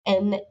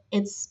And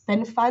it's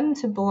been fun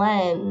to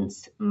blend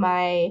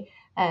my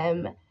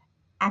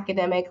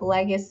academic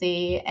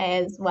legacy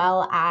as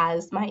well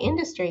as my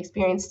industry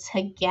experience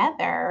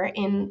together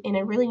in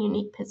a really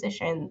unique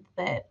position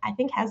that I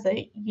think has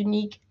a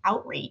unique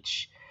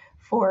outreach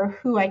for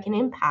who I can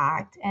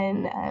impact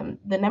and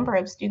the number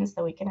of students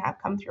that we can have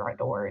come through our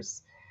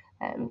doors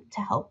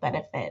to help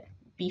benefit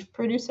beef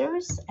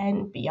producers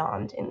and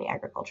beyond in the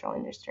agricultural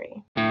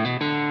industry.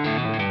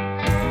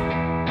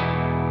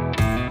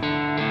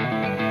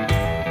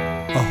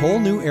 A whole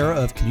new era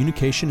of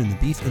communication in the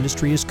beef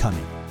industry is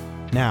coming.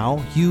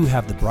 Now, you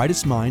have the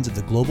brightest minds of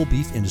the global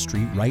beef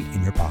industry right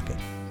in your pocket.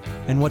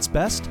 And what's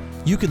best?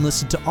 You can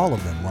listen to all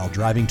of them while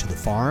driving to the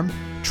farm,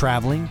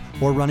 traveling,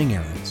 or running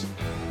errands.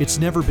 It's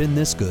never been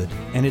this good,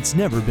 and it's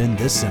never been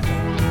this simple.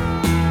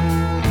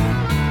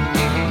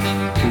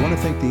 We want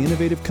to thank the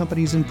innovative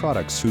companies and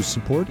products whose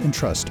support and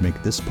trust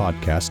make this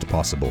podcast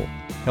possible.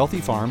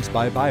 Healthy Farms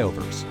by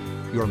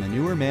BioVerse, your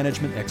manure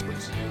management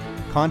experts.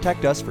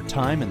 Contact us for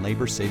time and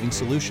labor-saving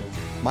solutions.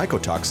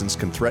 Mycotoxins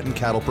can threaten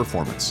cattle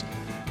performance.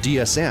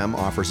 DSM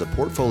offers a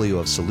portfolio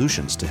of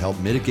solutions to help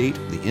mitigate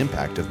the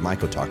impact of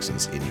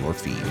mycotoxins in your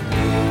feed.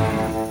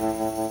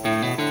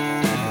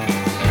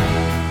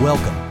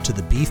 Welcome to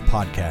the Beef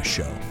Podcast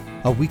Show,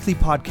 a weekly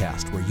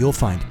podcast where you'll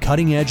find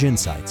cutting-edge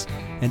insights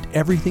and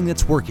everything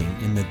that's working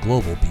in the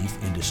global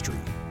beef industry.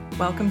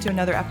 Welcome to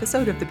another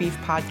episode of the Beef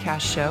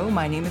Podcast Show.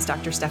 My name is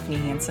Dr. Stephanie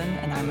Hansen,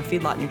 and I'm a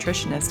feedlot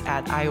nutritionist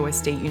at Iowa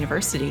State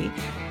University,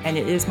 and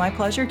it is my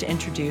pleasure to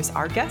introduce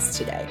our guest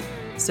today.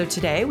 So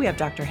today we have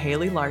Dr.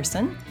 Haley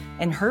Larson,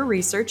 and her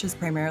research is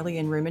primarily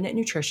in ruminant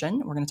nutrition.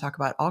 We're going to talk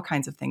about all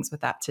kinds of things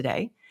with that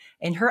today.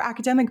 And her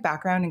academic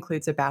background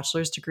includes a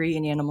bachelor's degree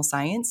in animal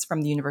science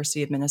from the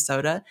University of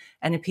Minnesota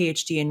and a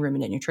PhD in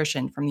ruminant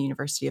nutrition from the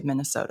University of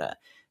Minnesota.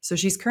 So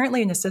she's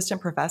currently an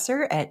assistant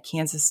professor at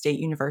Kansas State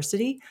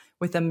University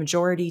with a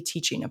majority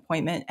teaching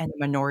appointment and a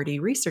minority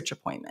research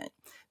appointment.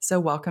 So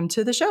welcome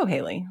to the show,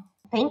 Haley.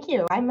 Thank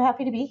you. I'm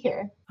happy to be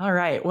here. All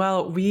right.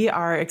 Well, we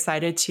are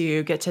excited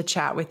to get to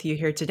chat with you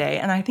here today.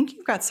 And I think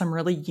you've got some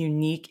really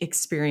unique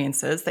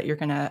experiences that you're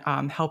going to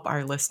help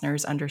our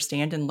listeners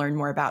understand and learn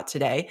more about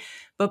today.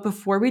 But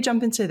before we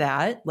jump into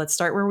that, let's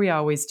start where we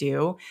always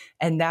do.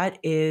 And that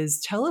is,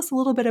 tell us a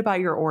little bit about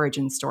your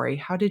origin story.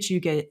 How did you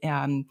get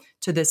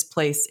to this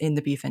place in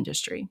the beef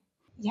industry?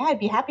 Yeah, I'd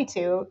be happy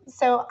to.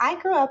 So I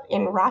grew up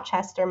in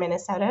Rochester,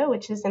 Minnesota,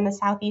 which is in the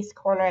southeast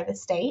corner of the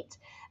state.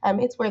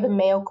 It's where the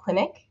Mayo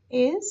Clinic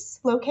is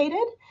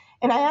located.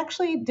 And I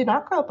actually did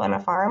not grow up on a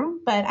farm,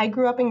 but I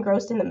grew up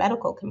engrossed in the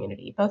medical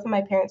community. Both of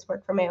my parents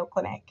worked for Mayo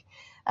Clinic.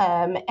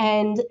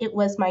 And it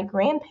was my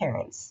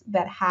grandparents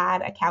that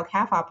had a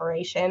cow-calf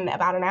operation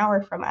about an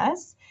hour from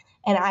us.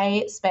 And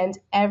I spent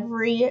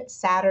every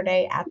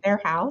Saturday at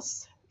their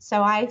house.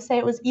 So I say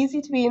it was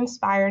easy to be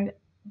inspired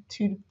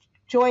to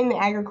join the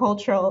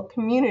agricultural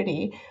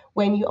community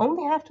when you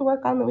only have to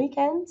work on the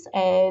weekends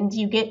and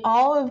you get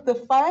all of the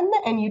fun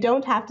and you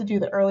don't have to do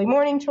the early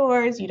morning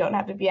chores. You don't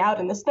have to be out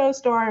in the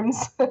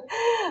snowstorms.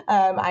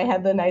 I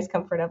had the nice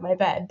comfort of my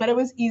bed, but it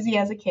was easy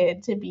as a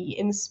kid to be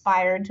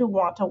inspired to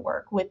want to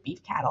work with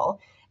beef cattle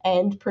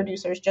and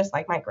producers just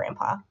like my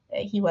grandpa.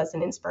 He was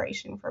an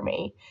inspiration for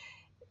me.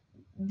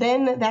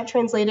 Then that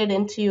translated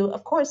into,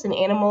 of course, an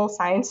animal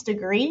science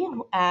degree.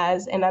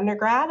 As an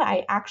undergrad,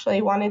 I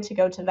actually wanted to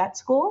go to vet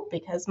school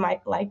because,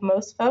 like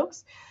most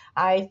folks,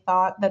 I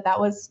thought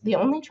that was the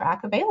only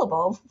track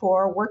available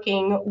for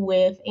working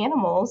with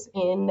animals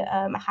in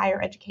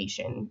higher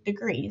education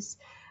degrees.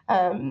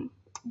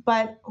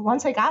 But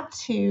once I got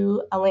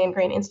to a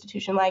land-grant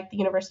institution like the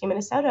University of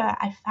Minnesota,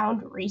 I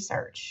found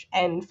research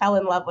and fell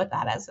in love with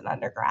that as an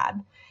undergrad.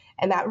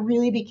 And that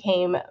really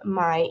became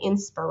my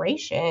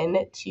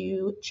inspiration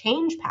to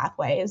change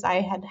pathways.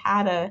 I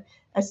had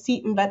a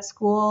seat in vet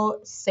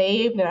school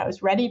saved and I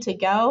was ready to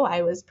go.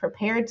 I was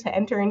prepared to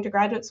enter into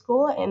graduate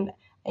school and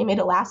I made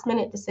a last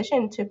minute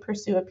decision to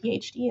pursue a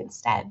PhD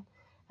instead.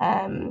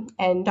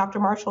 And Dr.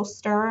 Marshall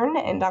Stern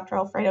and Dr.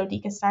 Alfredo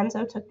Di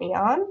Costanzo took me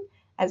on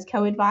as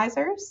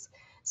co-advisors.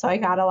 So I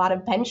got a lot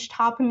of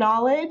benchtop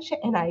knowledge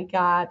and I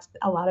got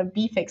a lot of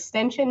beef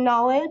extension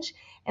knowledge.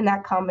 And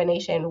that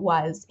combination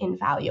was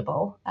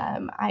invaluable.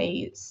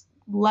 I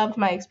loved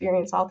my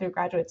experience all through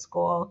graduate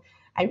school.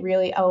 I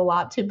really owe a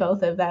lot to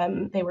both of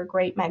them. They were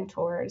great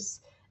mentors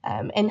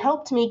and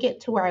helped me get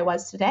to where I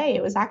was today.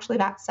 It was actually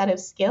that set of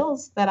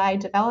skills that I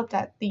developed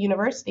at the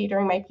university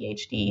during my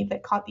PhD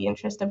that caught the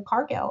interest of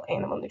Cargill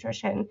Animal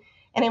Nutrition.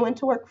 And I went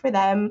to work for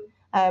them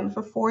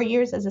for 4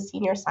 years as a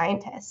senior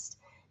scientist,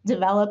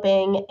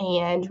 developing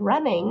and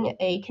running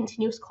a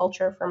continuous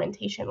culture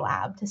fermentation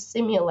lab to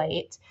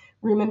simulate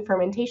rumen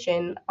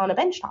fermentation on a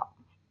benchtop.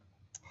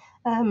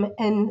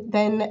 And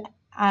then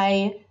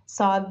I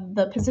saw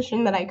the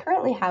position that I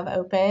currently have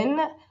open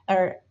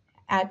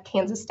at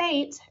Kansas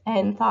State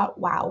and thought,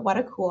 wow, what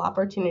a cool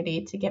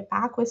opportunity to get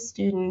back with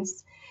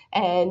students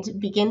and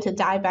begin to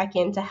dive back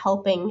into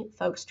helping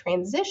folks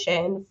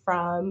transition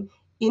from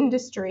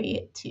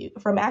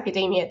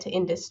academia to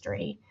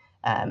industry.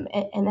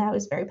 And I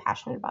was very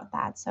passionate about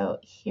that. So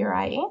here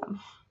I am.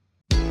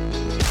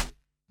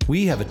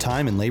 We have a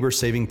time and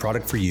labor-saving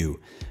product for you.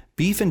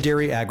 Beef and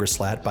Dairy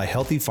Agri-Slat by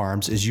Healthy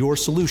Farms is your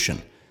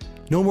solution.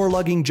 No more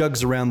lugging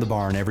jugs around the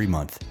barn every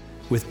month.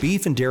 With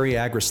Beef and Dairy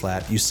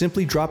Agri-Slat, you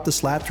simply drop the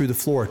slat through the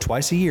floor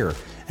twice a year,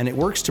 and it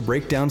works to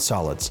break down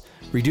solids,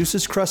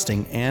 reduces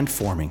crusting and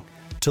forming.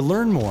 To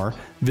learn more,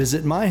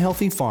 visit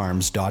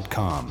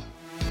myhealthyfarms.com.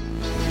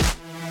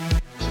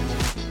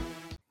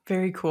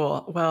 Very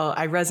cool. Well,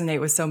 I resonate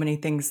with so many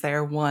things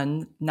there.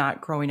 One,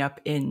 not growing up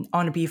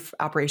on a beef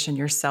operation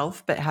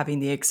yourself, but having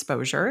the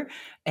exposure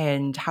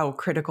and how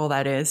critical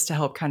that is to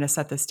help kind of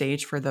set the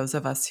stage for those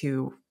of us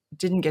who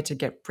didn't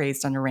get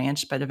raised on a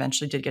ranch, but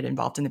eventually did get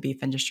involved in the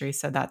beef industry.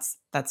 So that's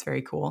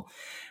very cool.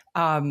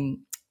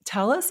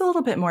 Tell us a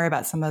little bit more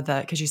about some of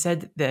because you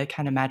said the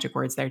kind of magic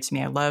words there to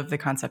me. I love the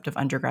concept of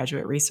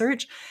undergraduate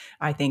research.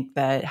 I think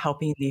that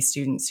helping these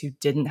students who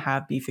didn't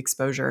have beef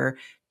exposure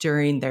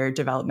during their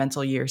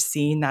developmental years,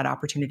 seeing that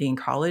opportunity in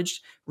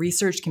college,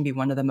 research can be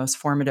one of the most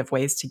formative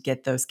ways to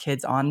get those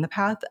kids on the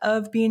path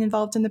of being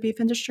involved in the beef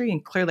industry.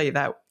 And clearly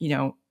that,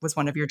 was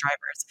one of your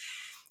drivers.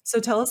 So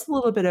tell us a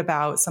little bit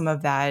about some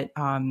of that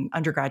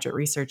undergraduate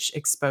research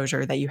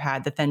exposure that you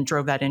had that then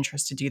drove that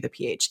interest to do the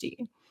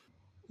PhD.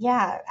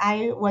 Yeah,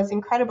 I was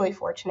incredibly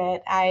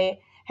fortunate. I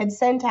had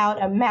sent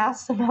out a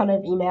mass amount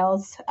of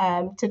emails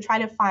to try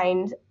to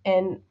find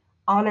an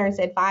honors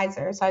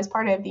advisor. So I was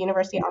part of the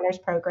University Honors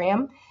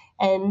Program.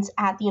 And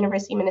at the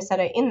University of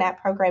Minnesota, in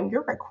that program,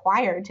 you're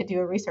required to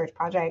do a research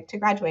project to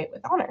graduate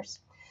with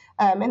honors.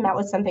 And that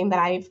was something that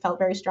I felt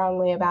very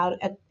strongly about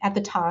at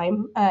the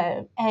time.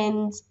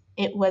 And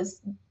it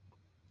was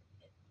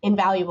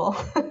invaluable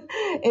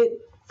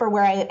for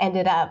where I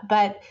ended up.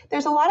 But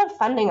there's a lot of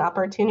funding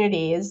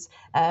opportunities,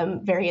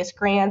 various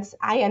grants.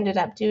 I ended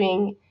up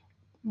doing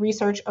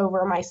research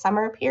over my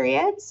summer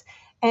periods.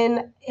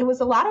 And it was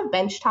a lot of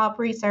benchtop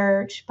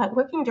research, but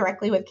working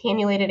directly with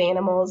cannulated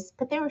animals.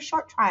 But they were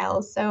short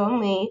trials, so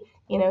only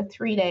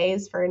 3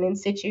 days for an in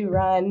situ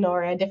run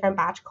or a different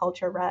batch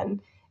culture run.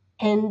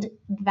 And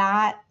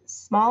that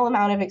small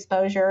amount of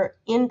exposure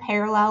in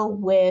parallel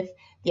with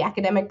the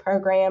academic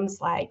programs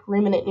like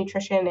ruminant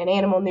nutrition and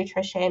animal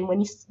nutrition,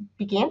 when you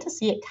began to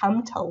see it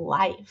come to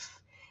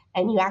life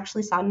and you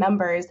actually saw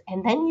numbers,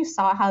 and then you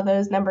saw how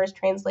those numbers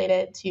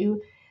translated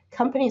to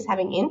companies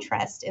having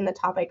interest in the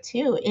topic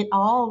too, it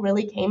all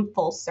really came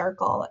full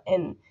circle.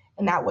 And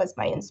that was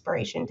my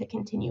inspiration to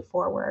continue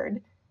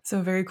forward.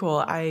 So very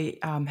cool. I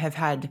have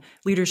had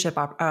leadership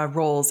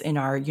roles in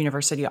our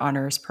university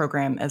honors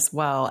program as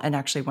well. And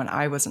actually, when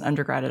I was an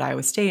undergrad at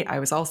Iowa State, I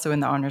was also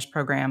in the honors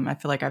program. I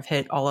feel like I've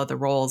hit all of the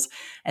roles.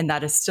 And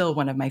that is still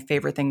one of my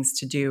favorite things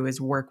to do, is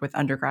work with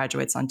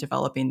undergraduates on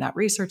developing that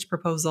research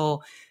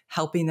proposal,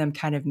 helping them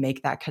kind of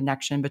make that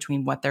connection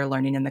between what they're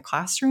learning in the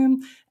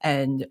classroom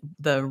and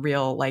the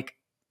real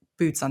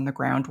boots on the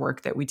ground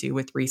work that we do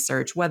with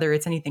research, whether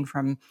it's anything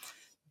from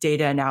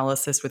data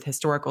analysis with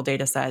historical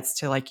data sets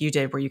to like you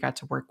did, where you got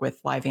to work with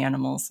live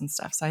animals and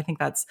stuff. So I think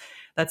that's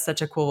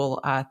such a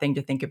cool thing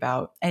to think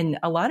about. And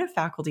not a lot of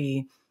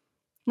faculty,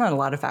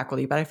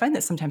 but I find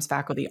that sometimes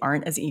faculty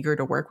aren't as eager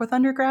to work with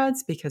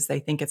undergrads because they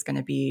think it's going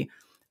to be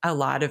a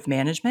lot of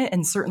management,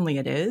 and certainly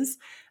it is.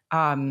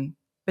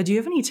 But do you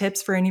have any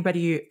tips for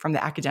anybody from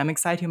the academic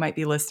side who might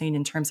be listening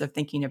in terms of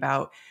thinking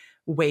about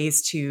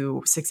ways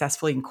to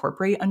successfully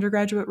incorporate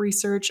undergraduate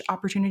research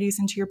opportunities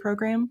into your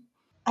program?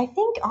 I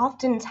think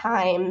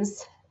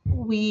oftentimes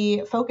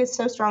we focus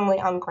so strongly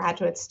on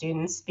graduate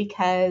students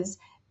because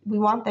we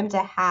want them to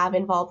have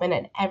involvement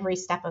at every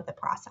step of the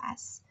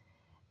process.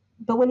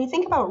 But when you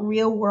think about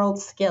real world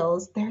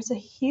skills, there's a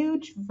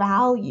huge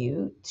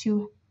value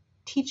to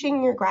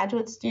teaching your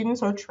graduate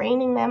students or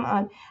training them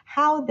on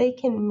how they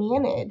can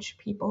manage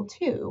people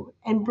too,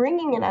 and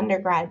bringing an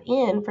undergrad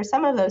in for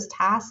some of those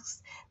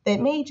tasks that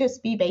may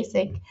just be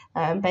basic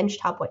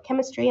benchtop wet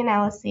chemistry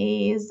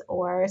analyses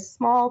or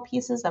small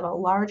pieces of a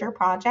larger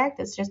project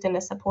that's just in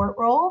a support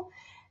role.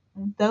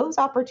 Those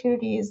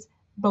opportunities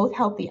both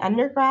help the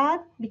undergrad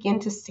begin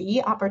to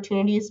see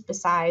opportunities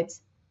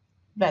besides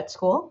vet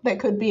school that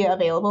could be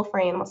available for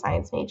animal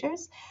science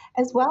majors,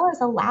 as well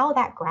as allow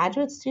that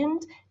graduate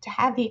student to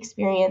have the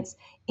experience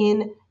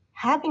in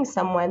having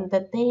someone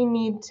that they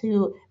need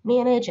to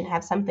manage and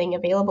have something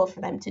available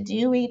for them to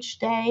do each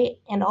day,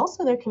 and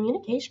also their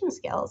communication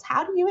skills.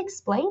 How do you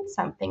explain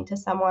something to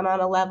someone on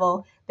a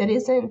level that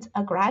isn't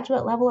a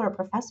graduate level or a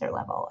professor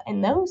level?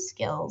 And those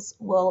skills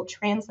will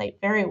translate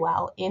very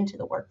well into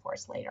the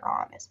workforce later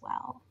on as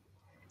well.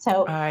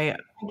 So I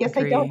guess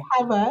agree. I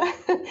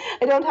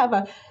don't have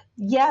a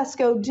yes,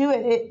 go do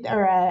it,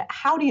 or a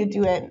how do you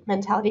do it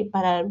mentality, but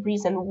a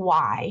reason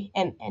why.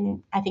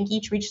 And I think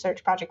each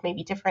research project may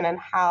be different on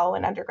how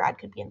an undergrad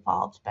could be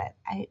involved, but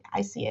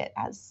I see it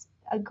as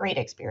a great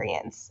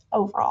experience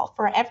overall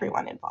for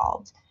everyone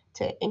involved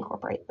to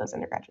incorporate those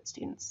undergraduate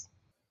students.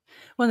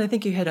 Well, and I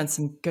think you hit on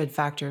some good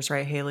factors,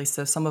 right, Haley?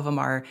 So some of them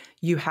are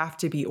you have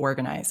to be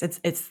organized.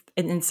 It's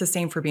the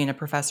same for being a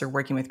professor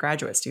working with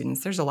graduate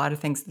students. There's a lot of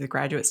things that the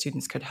graduate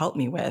students could help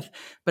me with,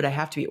 but I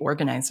have to be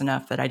organized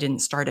enough that I didn't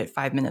start it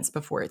 5 minutes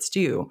before it's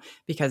due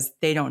because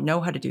they don't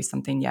know how to do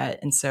something yet.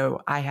 And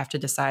so I have to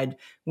decide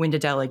when to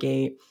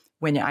delegate,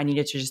 when I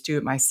needed to just do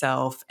it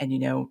myself. And,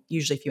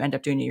 usually if you end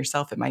up doing it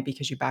yourself, it might be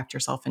because you backed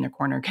yourself in a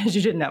corner because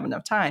you didn't have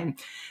enough time.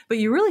 But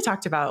you really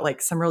talked about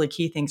like some really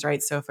key things,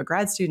 right? So if a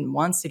grad student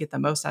wants to get the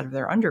most out of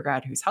their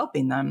undergrad who's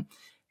helping them,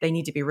 they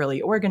need to be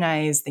really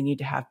organized. They need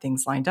to have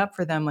things lined up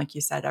for them, like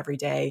you said, every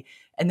day.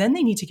 And then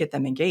they need to get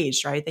them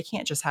engaged, right? They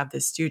can't just have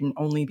this student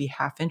only be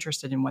half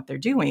interested in what they're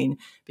doing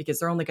because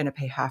they're only going to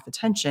pay half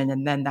attention.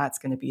 And then that's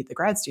going to be the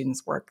grad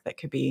student's work that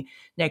could be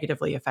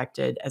negatively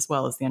affected, as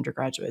well as the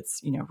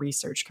undergraduate's,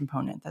 research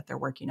component that they're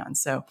working on.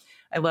 So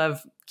I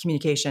love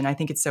communication. I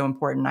think it's so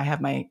important. I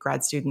have my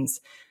grad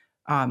students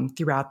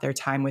throughout their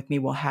time with me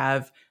will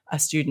have a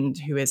student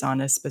who is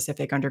on a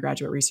specific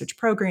undergraduate research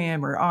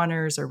program or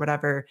honors or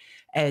whatever.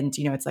 And,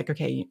 it's like,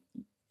 okay,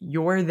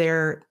 you're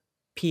their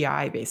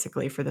PI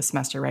basically for the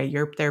semester, right?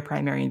 You're their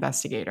primary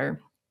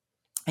investigator.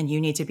 And you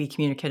need to be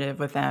communicative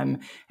with them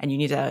and you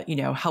need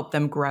to, help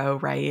them grow,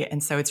 right?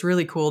 And so it's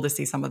really cool to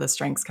see some of the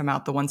strengths come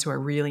out, the ones who are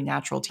really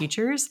natural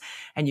teachers.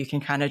 And you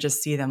can kind of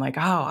just see them like,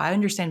 oh, I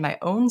understand my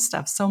own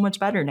stuff so much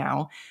better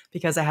now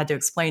because I had to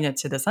explain it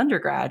to this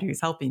undergrad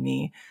who's helping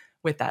me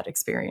with that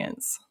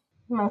experience.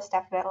 Most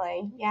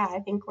definitely. Yeah,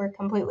 I think we're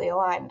completely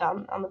aligned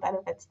on the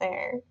benefits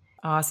there.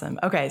 Awesome.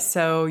 Okay.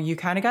 So you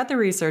kind of got the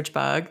research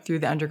bug through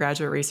the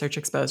undergraduate research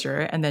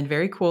exposure, and then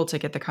very cool to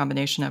get the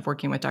combination of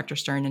working with Dr.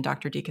 Stern and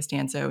Dr.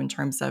 DiCostanzo in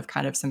terms of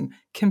kind of some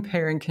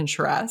compare and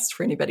contrast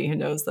for anybody who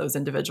knows those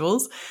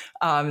individuals.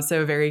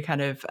 So very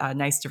kind of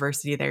nice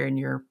diversity there in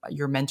your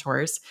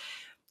mentors.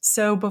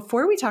 So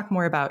before we talk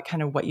more about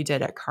kind of what you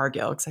did at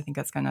Cargill, because I think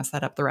that's going to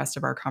set up the rest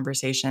of our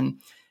conversation,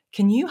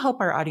 can you help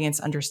our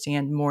audience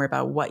understand more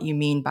about what you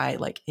mean by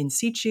like in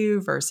situ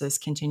versus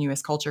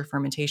continuous culture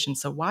fermentation?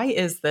 So why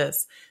is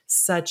this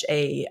such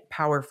a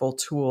powerful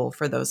tool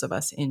for those of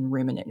us in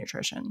ruminant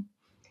nutrition?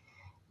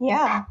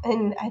 Yeah,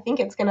 and I think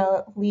it's going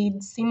to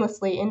lead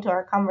seamlessly into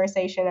our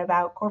conversation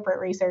about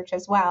corporate research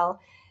as well.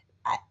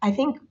 I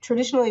think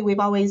traditionally we've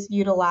always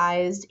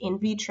utilized in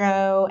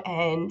vitro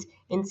and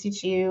in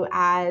situ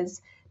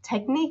as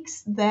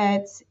techniques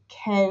that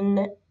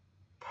can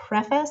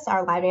preface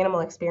our live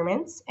animal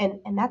experiments, and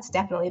that's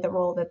definitely the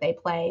role that they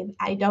play.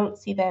 I don't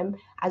see them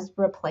as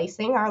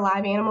replacing our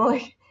live animal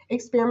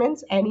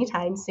experiments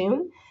anytime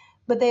soon,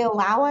 but they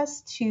allow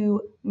us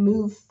to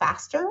move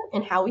faster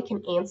in how we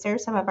can answer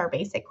some of our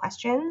basic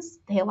questions.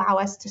 They allow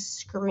us to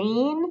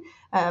screen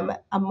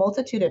a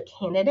multitude of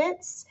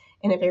candidates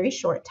in a very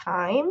short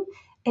time.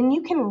 And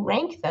you can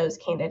rank those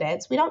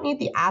candidates. We don't need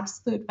the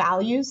absolute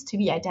values to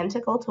be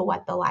identical to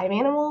what the live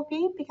animal will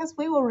be because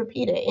we will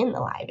repeat it in the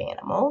live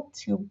animal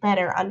to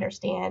better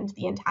understand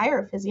the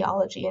entire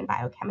physiology and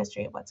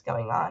biochemistry of what's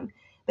going on.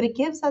 But it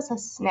gives us a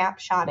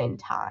snapshot in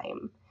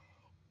time.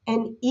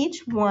 And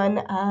each one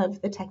of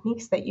the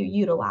techniques that you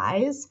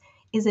utilize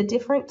is a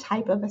different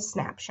type of a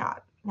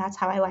snapshot. That's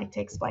how I like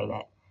to explain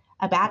it.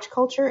 A batch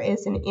culture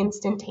is an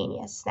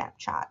instantaneous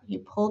snapshot. You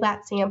pull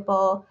that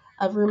sample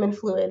of rumen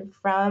fluid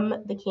from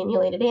the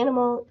cannulated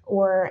animal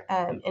or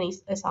any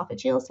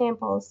esophageal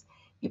samples.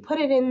 You put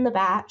it in the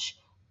batch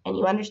and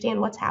you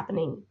understand what's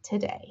happening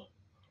today.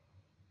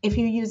 If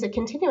you use a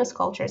continuous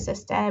culture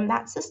system,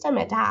 that system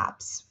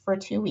adapts for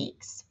 2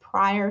 weeks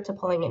prior to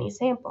pulling any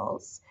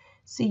samples.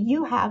 So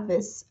you have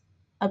this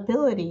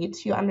ability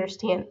to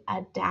understand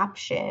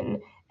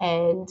adaptation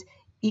and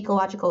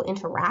ecological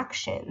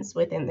interactions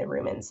within the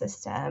rumen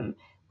system,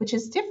 which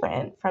is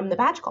different from the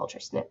batch culture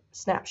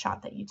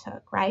snapshot that you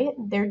took, right?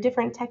 They're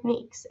different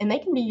techniques and they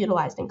can be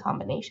utilized in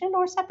combination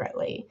or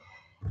separately.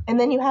 And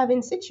then you have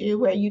in situ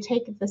where you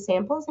take the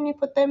samples and you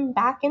put them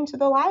back into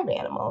the live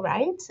animal,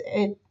 right?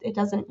 It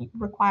doesn't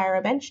require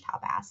a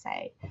benchtop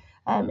assay.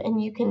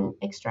 And you can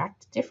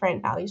extract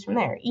different values from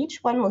there. Each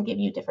one will give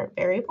you different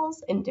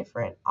variables and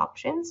different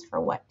options for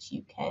what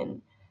you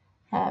can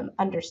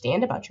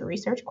understand about your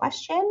research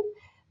question.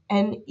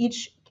 And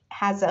each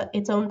has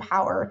its own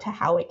power to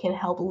how it can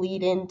help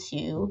lead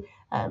into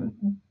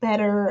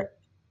better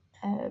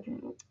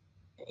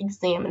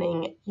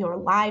examining your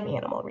live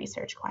animal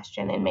research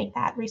question and make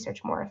that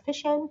research more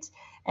efficient.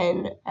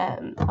 And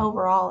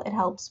overall, it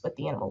helps with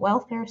the animal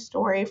welfare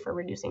story for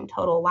reducing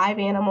total live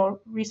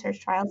animal research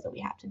trials that we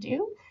have to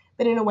do,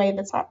 but in a way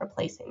that's not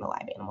replacing the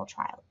live animal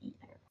trial either.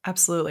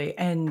 Absolutely.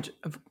 And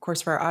of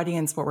course, for our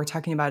audience, what we're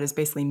talking about is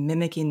basically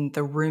mimicking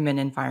the rumen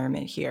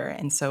environment here.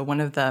 And so one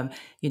of the,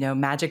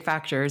 magic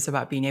factors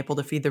about being able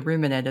to feed the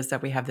ruminant is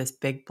that we have this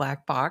big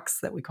black box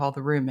that we call the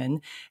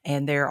rumen.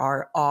 And there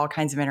are all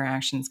kinds of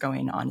interactions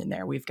going on in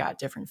there. We've got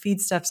different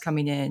feedstuffs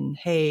coming in,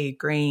 hay,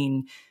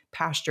 grain,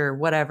 pasture,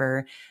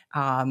 whatever,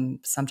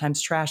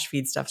 sometimes trash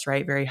feedstuffs,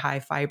 right? Very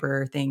high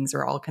fiber things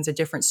or all kinds of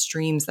different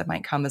streams that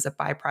might come as a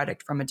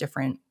byproduct from a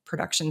different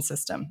production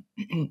system.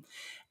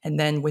 And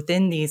then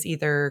within these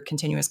either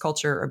continuous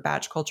culture or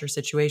batch culture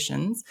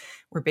situations,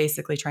 we're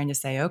basically trying to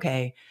say,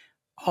 okay,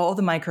 all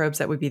the microbes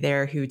that would be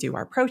there who do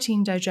our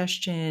protein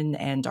digestion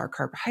and our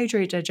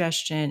carbohydrate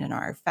digestion and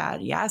our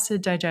fatty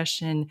acid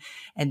digestion,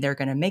 and they're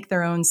going to make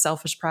their own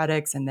selfish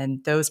products. And then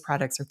those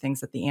products are things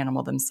that the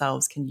animal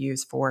themselves can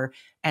use for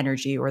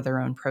energy or their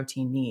own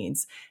protein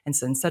needs. And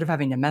so instead of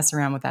having to mess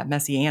around with that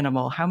messy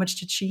animal, how much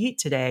did she eat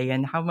today?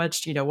 And how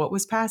much, what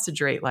was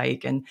passage rate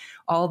like? And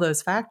all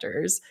those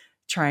factors,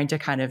 trying to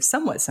kind of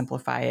somewhat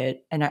simplify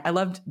it. And I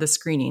loved the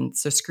screening.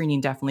 So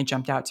screening definitely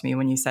jumped out to me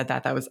when you said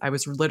that. I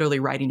was literally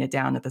writing it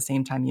down at the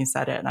same time you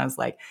said it. And I was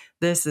like,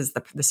 this is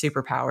the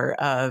superpower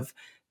of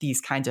these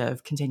kind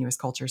of continuous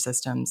culture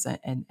systems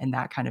and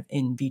that kind of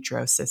in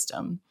vitro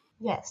system.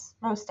 Yes,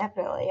 most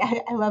definitely.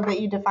 I love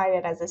that you define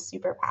it as a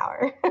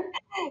superpower.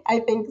 I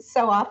think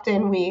so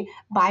often we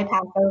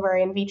bypass over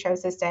in vitro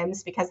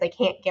systems because they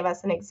can't give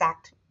us an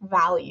exact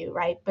value,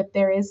 right? But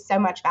there is so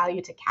much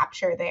value to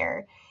capture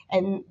there.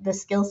 And the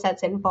skill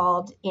sets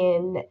involved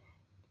in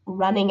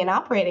running and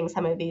operating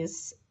some of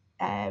these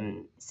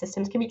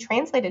systems can be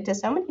translated to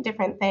so many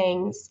different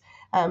things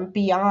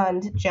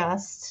beyond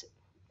just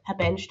a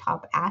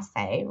benchtop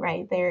assay,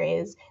 right? There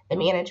is the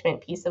management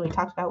piece that we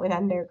talked about with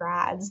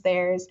undergrads.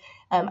 There's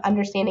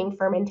understanding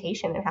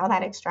fermentation and how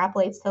that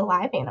extrapolates to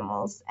live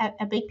animals.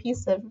 A big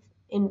piece of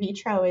in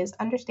vitro is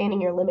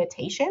understanding your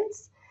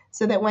limitations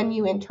so that when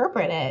you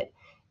interpret it,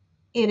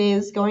 it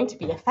is going to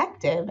be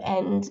effective.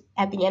 And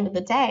at the end of the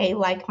day,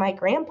 like my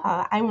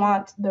grandpa, I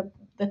want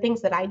the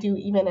things that I do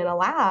even in a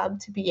lab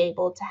to be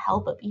able to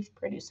help a beef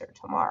producer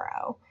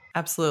tomorrow.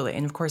 Absolutely.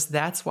 And of course,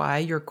 that's why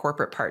your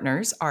corporate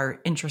partners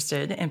are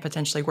interested in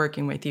potentially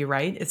working with you,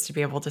 right? Is to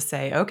be able to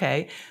say,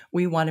 okay,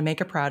 we want to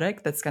make a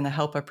product that's going to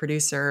help a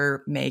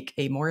producer make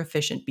a more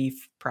efficient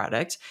beef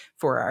product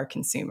for our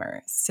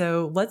consumer.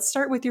 So let's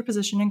start with your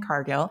position in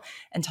Cargill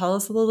and tell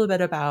us a little bit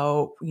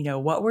about,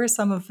 what were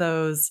some of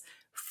those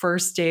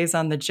first days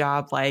on the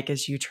job like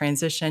as you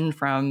transition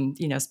from,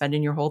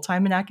 spending your whole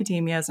time in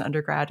academia as an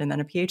undergrad and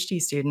then a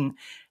PhD student,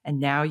 and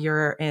now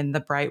you're in the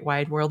bright,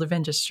 wide world of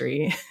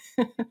industry.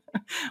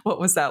 What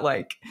was that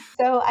like?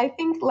 So I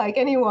think like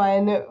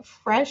anyone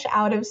fresh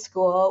out of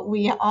school,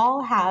 we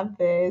all have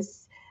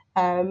this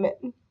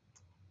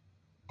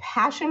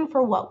passion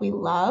for what we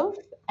love.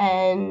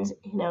 And,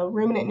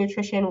 ruminant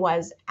nutrition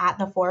was at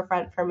the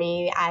forefront for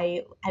me.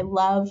 I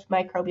loved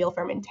microbial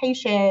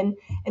fermentation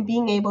and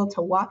being able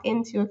to walk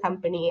into a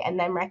company and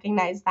then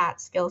recognize that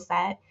skill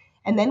set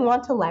and then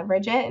want to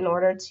leverage it in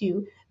order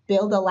to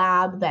build a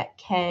lab that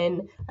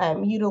can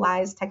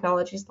utilize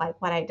technologies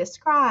like what I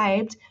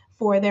described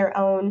for their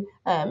own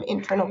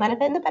internal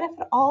benefit and the benefit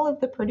of all of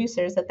the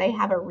producers that they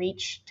have a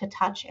reach to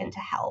touch and to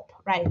help,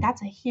 right?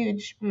 That's a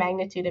huge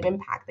magnitude of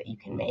impact that you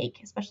can make,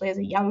 especially as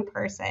a young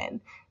person.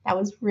 That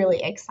was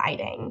really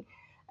exciting.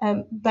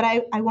 But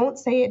I won't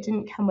say it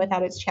didn't come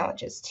without its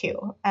challenges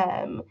too.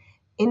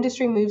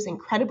 Industry moves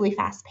incredibly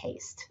fast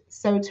paced.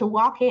 So to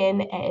walk in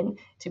and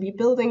to be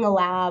building a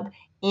lab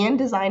and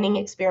designing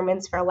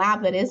experiments for a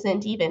lab that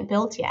isn't even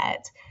built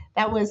yet,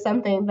 that was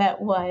something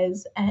that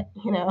was,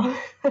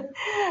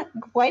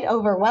 quite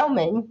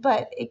overwhelming,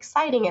 but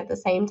exciting at the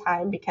same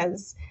time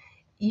because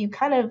you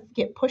kind of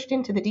get pushed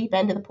into the deep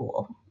end of the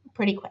pool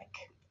pretty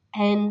quick.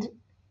 And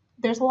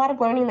there's a lot of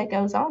learning that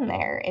goes on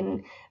there.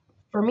 And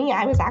for me,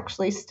 I was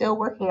actually still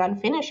working on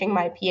finishing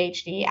my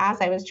PhD as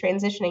I was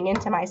transitioning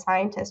into my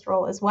scientist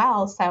role as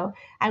well. So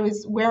I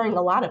was wearing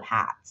a lot of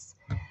hats.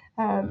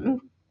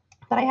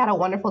 But I had a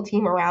wonderful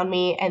team around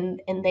me,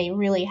 and they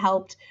really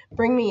helped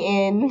bring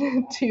me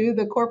in to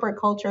the corporate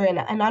culture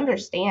and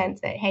understand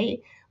that,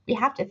 hey, we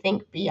have to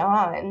think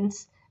beyond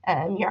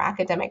your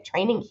academic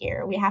training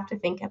here. We have to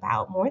think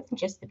about more than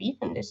just the beef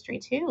industry,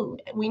 too.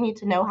 We need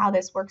to know how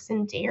this works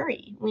in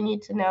dairy. We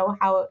need to know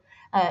how,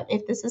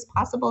 if this is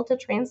possible to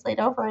translate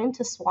over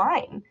into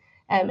swine.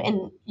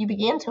 And you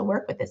began to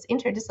work with this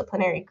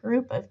interdisciplinary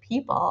group of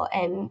people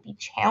and be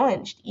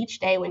challenged each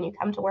day when you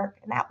come to work.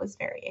 And that was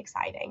very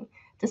exciting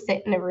to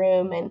sit in a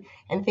room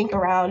and think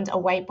around a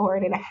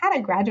whiteboard. And I had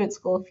a graduate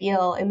school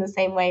feel in the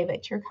same way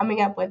that you're coming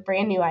up with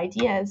brand new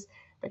ideas,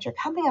 but you're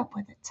coming up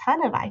with a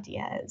ton of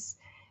ideas.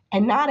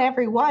 And not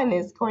everyone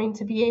is going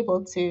to be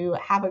able to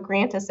have a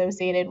grant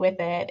associated with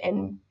it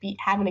and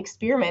have an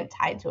experiment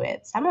tied to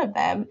it. Some of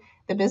them,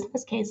 the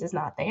business case is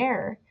not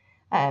there.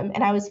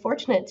 And I was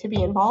fortunate to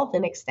be involved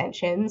in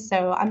extension.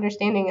 So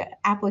understanding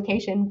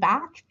application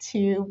back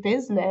to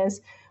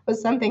business was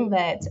something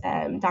that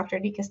Dr.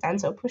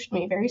 DiCostanzo pushed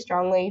me very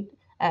strongly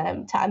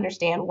to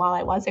understand while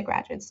I was a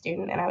graduate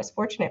student. And I was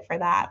fortunate for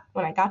that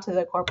when I got to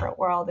the corporate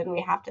world and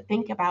we have to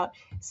think about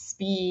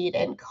speed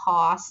and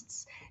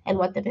costs and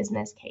what the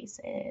business case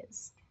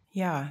is.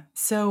 Yeah.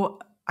 So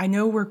I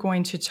know we're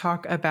going to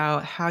talk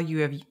about how you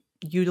have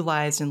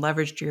utilized and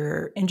leveraged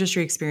your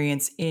industry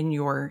experience in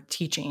your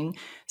teaching.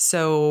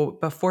 So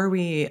before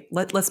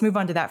let's move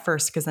on to that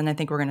first, because then I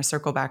think we're going to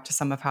circle back to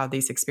some of how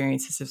these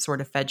experiences have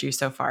sort of fed you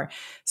so far.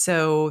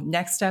 So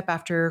next step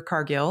after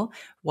Cargill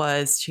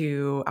was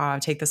to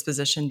take this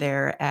position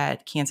there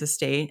at Kansas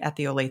State at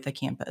the Olathe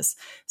campus.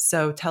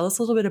 So tell us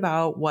a little bit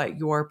about what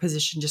your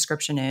position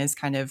description is,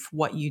 kind of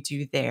what you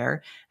do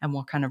there, and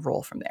we'll kind of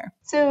roll from there.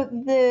 So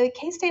the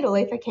K-State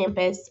Olathe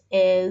campus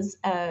is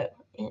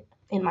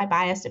in my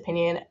biased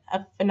opinion,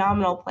 a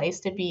phenomenal place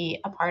to be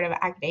a part of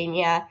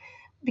academia,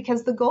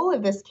 because the goal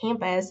of this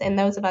campus, and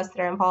those of us that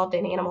are involved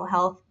in animal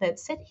health that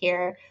sit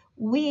here,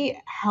 we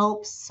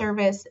help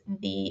service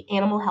the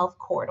animal health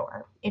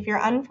corridor. If you're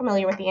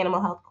unfamiliar with the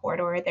animal health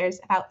corridor, there's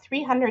about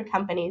 300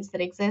 companies that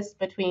exist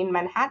between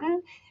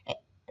Manhattan,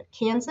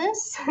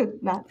 Kansas,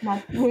 not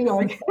New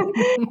York.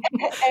 And,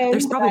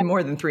 there's probably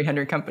more than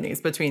 300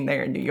 companies between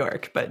there and New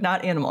York, but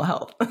not animal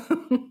health.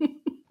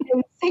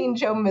 In St.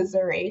 Joe,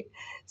 Missouri.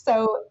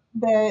 So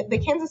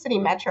the Kansas City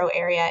metro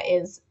area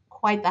is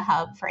quite the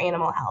hub for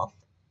animal health.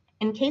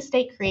 And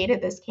K-State created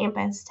this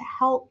campus to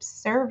help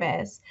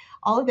service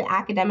all of the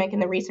academic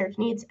and the research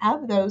needs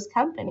of those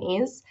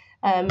companies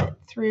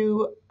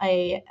through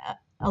a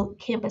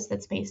campus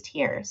that's based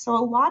here. So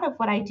a lot of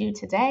what I do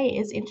today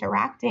is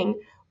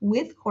interacting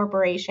with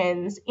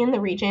corporations in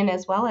the region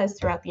as well as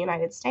throughout the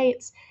United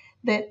States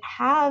that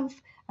have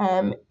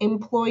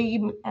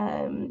employee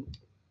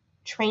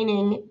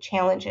training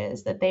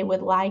challenges that they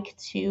would like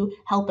to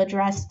help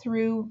address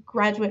through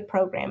graduate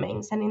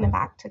programming, sending them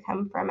back to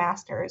come for a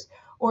master's,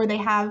 or they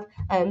have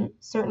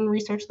certain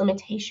research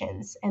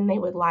limitations and they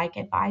would like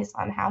advice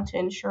on how to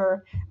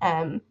ensure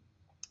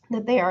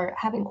that they are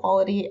having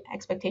quality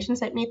expectations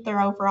that meet their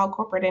overall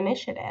corporate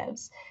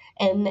initiatives.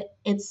 And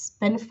it's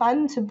been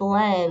fun to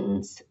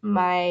blend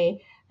my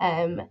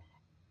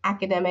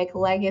academic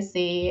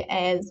legacy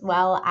as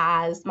well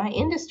as my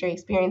industry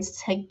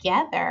experience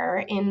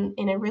together in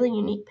a really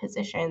unique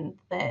position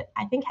that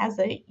I think has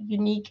a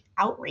unique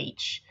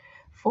outreach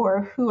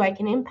for who I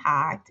can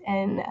impact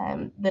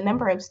and the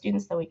number of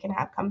students that we can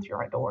have come through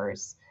our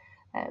doors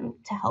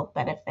to help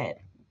benefit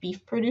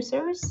beef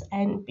producers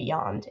and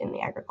beyond in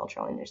the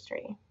agricultural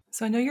industry.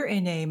 So I know you're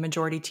in a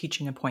majority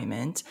teaching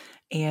appointment,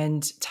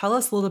 and tell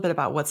us a little bit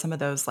about what some of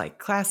those like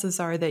classes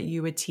are that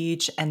you would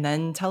teach, and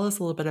then tell us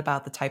a little bit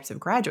about the types of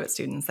graduate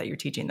students that you're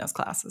teaching those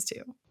classes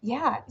to.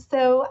 Yeah,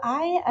 so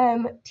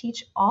I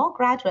teach all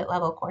graduate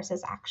level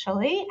courses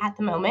actually at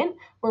the moment.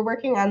 We're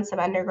working on some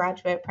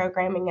undergraduate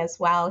programming as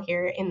well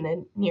here in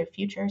the near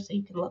future, so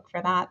you can look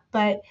for that.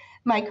 But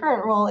my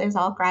current role is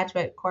all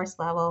graduate course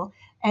level,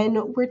 and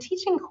we're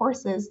teaching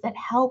courses that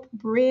help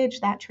bridge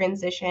that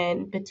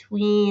transition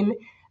between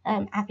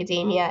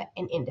academia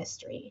and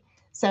industry.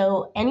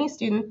 So any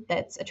student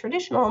that's a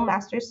traditional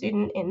master's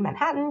student in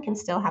Manhattan can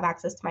still have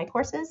access to my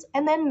courses,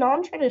 and then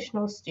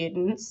non-traditional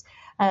students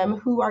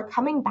who are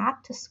coming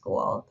back to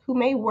school, who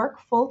may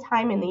work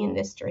full-time in the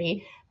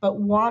industry, but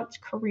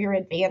want career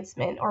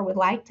advancement or would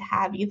like to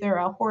have either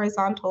a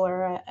horizontal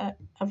or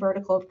a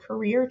vertical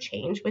career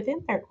change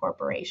within their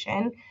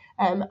corporation.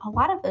 A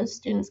lot of those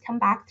students come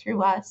back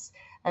through us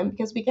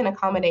because we can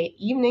accommodate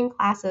evening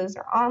classes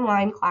or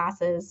online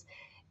classes,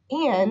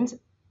 and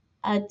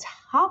a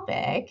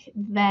topic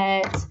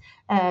that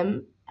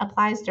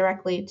applies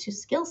directly to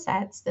skill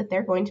sets that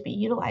they're going to be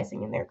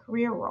utilizing in their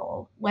career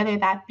role, whether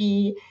that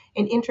be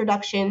an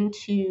introduction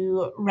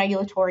to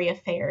regulatory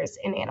affairs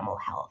in animal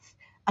health,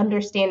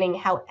 understanding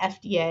how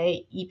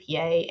FDA,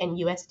 EPA, and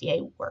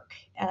USDA work.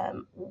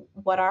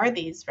 What are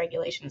these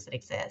regulations that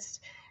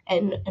exist,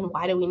 and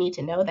why do we need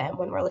to know them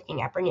when we're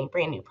looking at bringing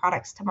brand new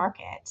products to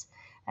market?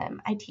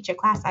 I teach a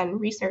class on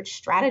research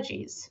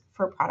strategies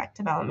for product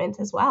development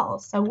as well.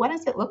 So what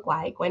does it look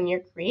like when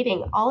you're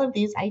creating all of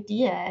these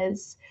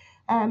ideas,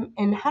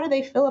 and how do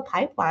they fill a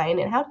pipeline,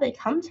 and how do they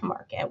come to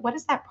market? What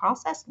does that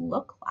process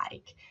look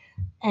like?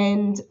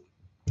 And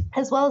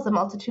as well as a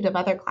multitude of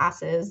other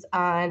classes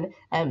on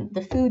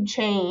the food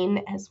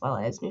chain, as well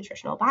as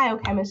nutritional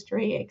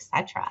biochemistry,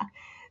 etc.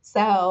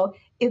 So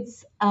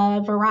it's a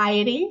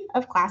variety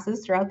of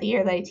classes throughout the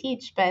year that I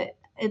teach, but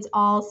it's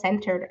all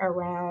centered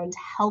around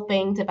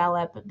helping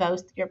develop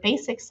both your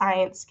basic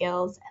science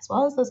skills as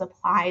well as those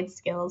applied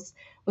skills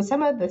with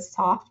some of the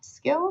soft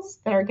skills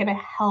that are going to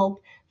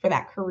help for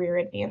that career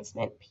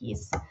advancement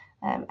piece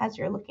as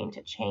you're looking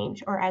to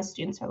change, or as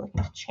students are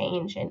looking to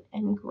change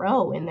and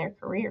grow in their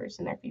careers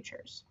and their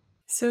futures.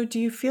 So do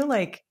you feel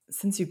like,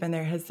 since you've been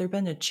there, has there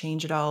been a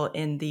change at all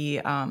in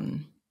the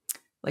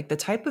like the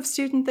type of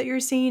student that you're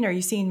seeing? Are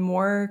you seeing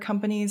more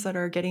companies that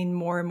are getting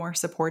more and more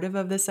supportive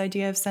of this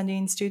idea of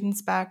sending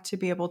students back to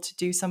be able to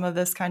do some of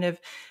this kind of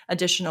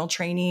additional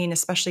training?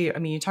 Especially, I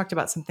mean, you talked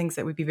about some things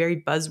that would be very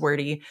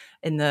buzzwordy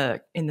in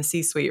the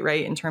C-suite,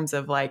 right? In terms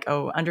of like,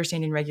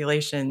 understanding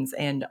regulations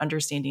and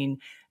understanding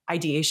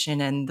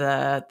ideation and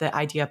the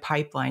idea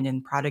pipeline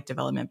and product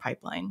development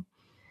pipeline.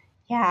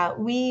 Yeah,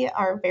 we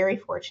are very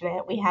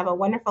fortunate. We have a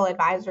wonderful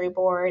advisory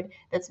board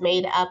that's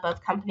made up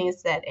of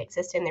companies that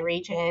exist in the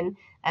region,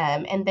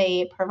 and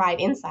they provide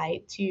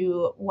insight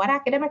to what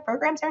academic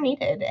programs are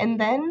needed and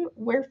then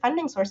where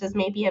funding sources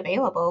may be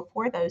available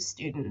for those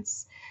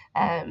students.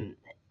 A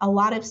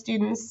lot of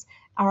students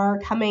are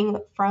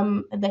come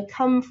from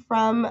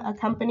a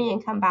company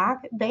and come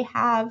back. They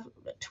have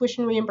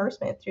tuition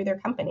reimbursement through their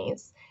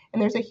companies,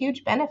 and there's a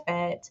huge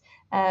benefit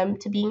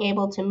to being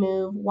able to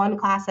move one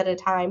class at a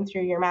time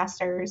through your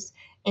master's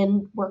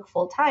and work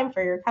full time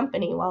for your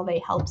company while they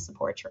help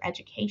support your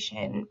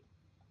education.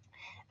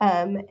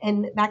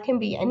 And that can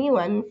be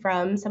anyone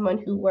from someone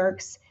who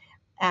works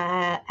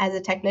as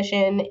a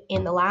technician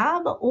in the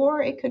lab,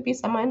 or it could be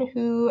someone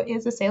who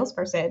is a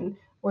salesperson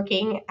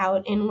working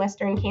out in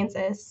Western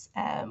Kansas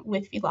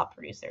with feedlot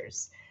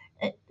producers.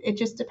 It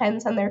just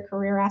depends on their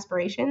career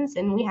aspirations,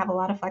 and we have a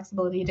lot of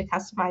flexibility to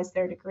customize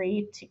their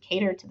degree to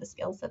cater to the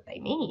skills that they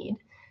need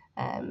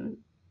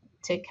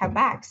to come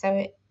back.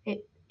 So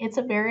it's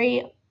a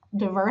very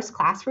diverse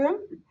classroom.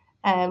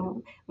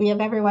 We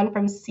have everyone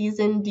from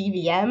seasoned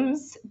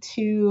DVMs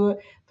to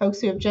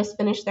folks who have just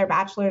finished their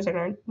bachelor's and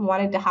are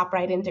wanted to hop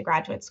right into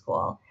graduate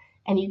school.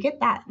 And you get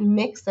that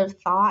mix of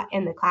thought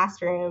in the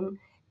classroom,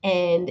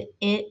 and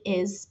it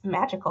is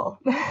magical,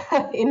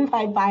 in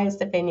my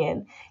biased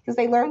opinion, because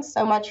they learn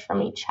so much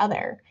from each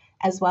other,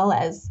 as well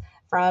as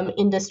from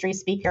industry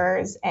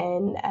speakers,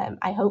 and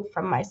I hope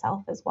from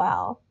myself as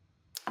well.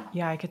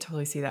 Yeah, I could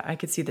totally see that. I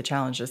could see the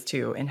challenges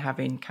too in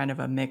having kind of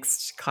a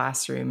mixed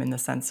classroom in the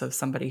sense of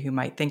somebody who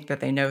might think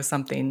that they know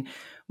something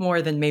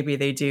more than maybe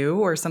they do,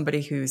 or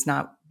somebody who's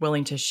not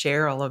willing to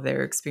share all of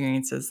their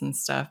experiences and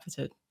stuff.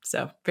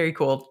 So very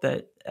cool.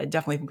 That I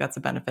definitely think that's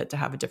a benefit to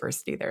have a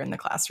diversity there in the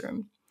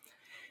classroom.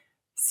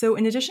 So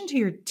in addition to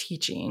your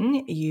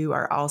teaching, you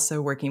are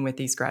also working with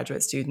these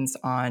graduate students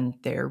on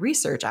their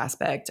research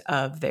aspect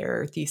of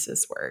their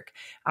thesis work.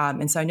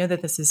 And so I know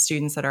that this is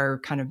students that are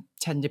kind of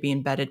tend to be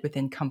embedded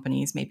within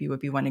companies, maybe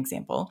would be one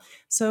example.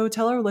 So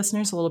tell our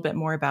listeners a little bit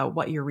more about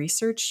what your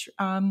research,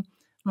 I'm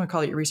going to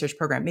call it your research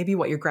program, maybe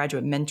what your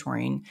graduate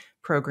mentoring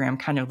program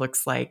kind of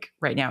looks like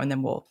right now, and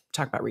then we'll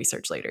talk about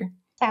research later.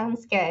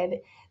 Sounds good.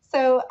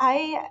 So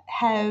I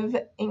have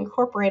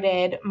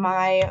incorporated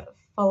my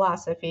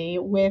philosophy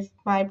with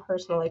my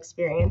personal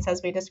experience,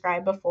 as we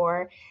described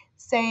before,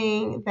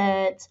 saying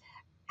that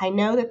I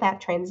know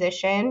that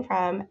transition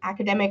from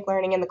academic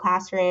learning in the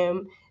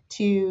classroom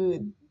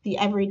to the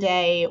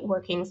everyday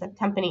workings of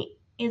company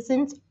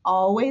isn't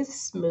always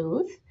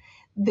smooth.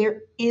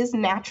 There is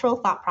natural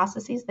thought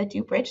processes that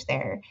do bridge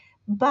there,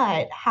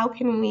 but how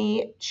can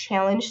we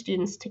challenge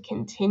students to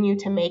continue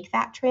to make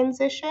that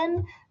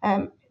transition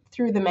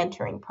through the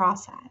mentoring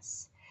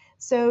process?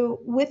 So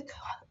with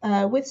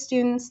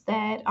students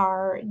that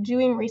are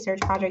doing research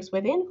projects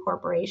within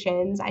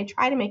corporations, I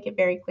try to make it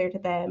very clear to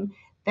them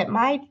that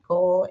my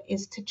goal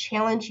is to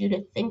challenge you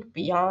to think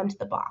beyond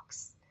the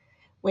box.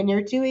 When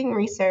you're doing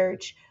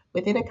research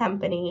within a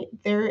company,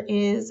 there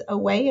is a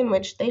way in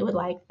which they would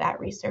like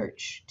that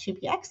research to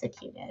be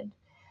executed.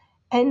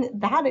 And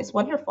that is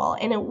wonderful.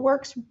 And it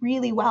works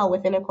really well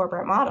within a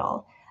corporate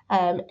model.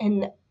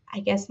 And I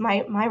guess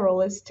my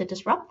role is to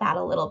disrupt that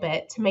a little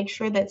bit, to make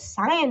sure that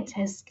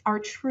scientists are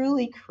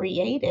truly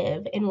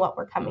creative in what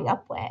we're coming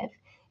up with.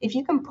 If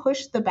you can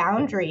push the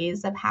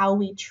boundaries of how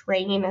we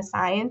train a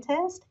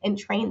scientist and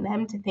train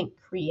them to think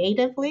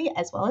creatively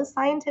as well as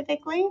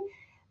scientifically,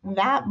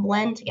 that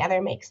blend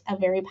together makes a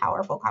very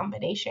powerful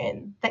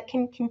combination that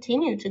can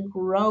continue to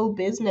grow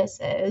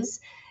businesses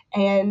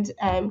and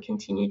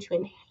continue to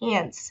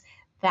enhance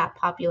that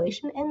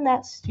population and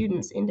that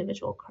student's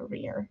individual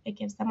career. It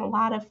gives them a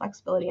lot of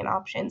flexibility and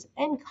options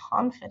and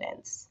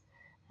confidence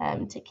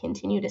to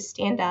continue to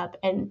stand up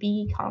and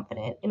be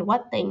confident in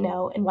what they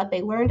know and what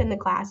they learned in the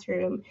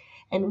classroom,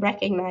 and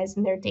recognize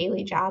in their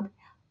daily job,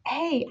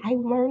 hey, I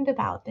learned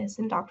about this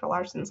in Dr.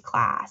 Larson's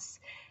class.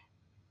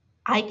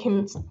 I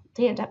can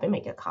stand up and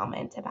make a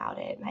comment about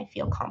it, and I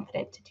feel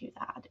confident to do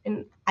that.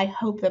 And I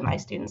hope that my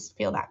students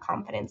feel that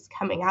confidence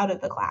coming out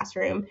of the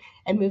classroom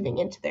and moving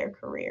into their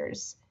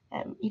careers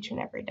each and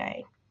every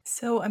day.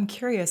 So I'm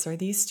curious, are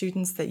these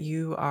students that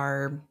you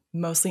are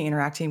mostly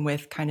interacting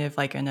with kind of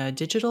like in a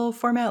digital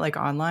format, like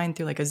online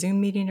through like a Zoom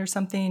meeting or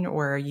something,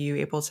 or are you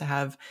able to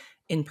have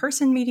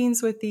in-person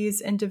meetings with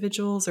these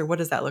individuals, or what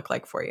does that look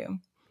like for you?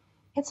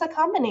 It's a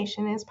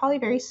combination. It's probably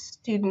very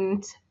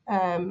student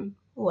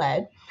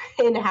led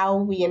in how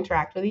we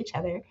interact with each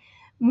other.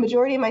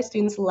 Majority of my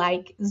students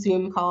like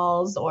Zoom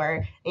calls,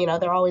 or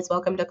they're always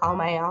welcome to call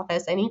my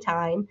office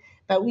anytime,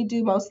 but we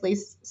do mostly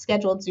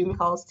scheduled Zoom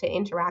calls to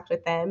interact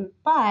with them.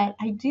 But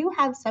I do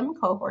have some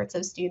cohorts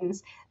of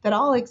students that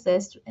all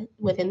exist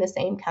within the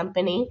same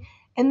company,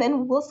 and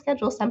then we'll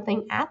schedule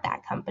something at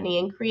that company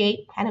and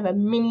create kind of a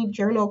mini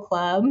journal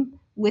club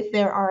with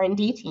their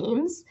R&D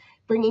teams,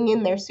 bringing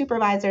in their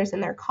supervisors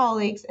and their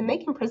colleagues, and they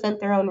can present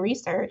their own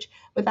research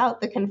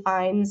without the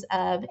confines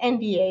of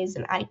NDAs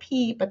and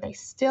IP, but they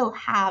still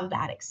have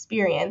that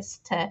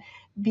experience to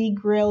be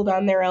grilled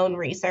on their own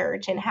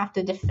research and have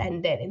to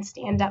defend it and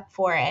stand up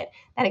for it.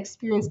 That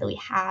experience that we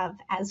have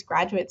as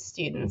graduate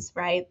students,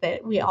 right?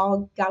 That we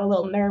all got a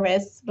little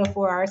nervous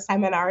before our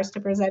seminars to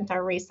present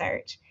our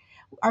research.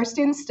 Our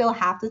students still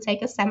have to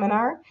take a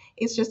seminar.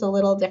 It's just a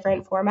little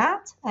different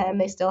format.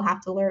 They still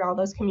have to learn all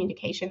those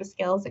communication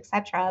skills,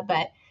 etc.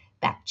 But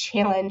that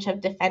challenge of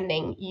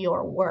defending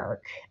your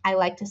work, I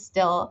like to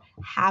still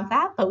have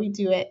that, but we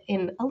do it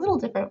in a little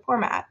different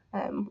format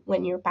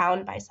when you're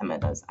bound by some of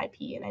those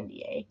IP and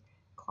NDA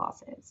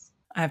clauses.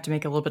 I have to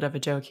make a little bit of a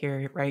joke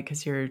here, right?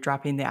 Because you're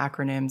dropping the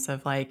acronyms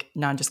of like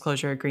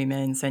non-disclosure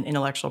agreements and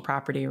intellectual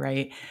property,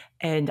 right?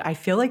 And I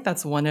feel like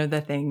that's one of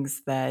the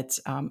things that,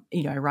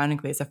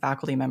 ironically, as a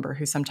faculty member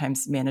who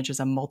sometimes manages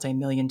a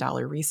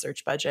multi-million-dollar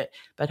research budget,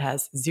 but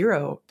has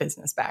zero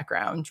business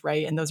background,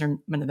 right? And those are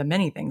one of the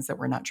many things that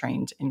we're not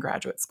trained in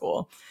graduate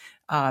school.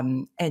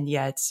 And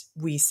yet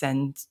we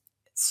send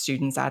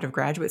students out of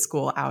graduate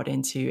school out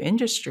into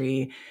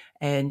industry.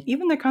 And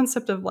even the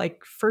concept of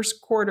like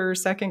first quarter,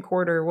 second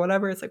quarter,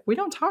 whatever, it's like we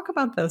don't talk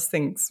about those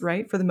things,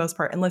 right? For the most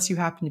part, unless you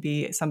happen to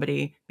be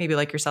somebody maybe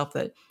like yourself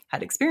that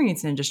had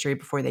experience in industry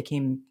before they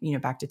came,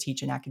 back to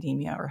teach in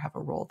academia or have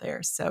a role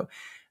there. So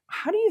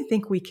how do you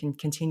think we can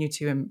continue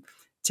to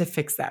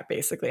fix that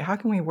basically? How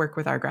can we work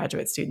with our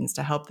graduate students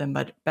to help them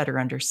better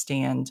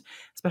understand,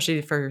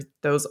 especially for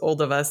those old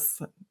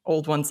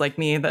ones like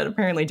me that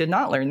apparently did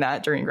not learn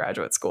that during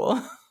graduate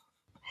school?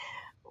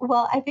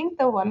 Well, I think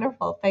the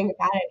wonderful thing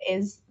about it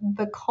is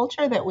the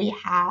culture that we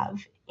have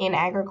in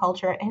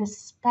agriculture, and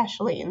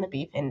especially in the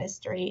beef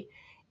industry,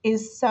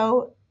 is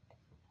so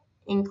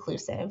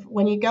inclusive.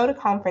 When you go to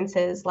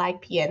conferences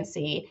like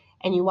PNC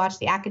and you watch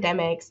the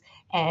academics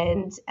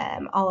and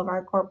all of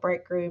our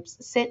corporate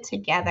groups sit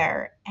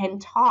together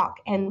and talk,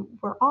 and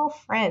we're all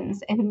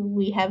friends, and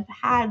we have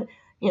had,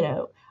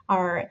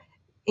 our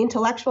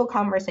intellectual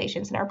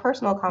conversations and our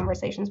personal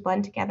conversations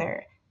blend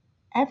together.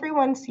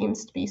 Everyone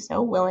seems to be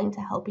so willing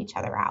to help each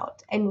other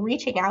out and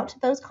reaching out to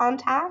those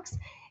contacts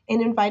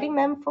and inviting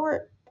them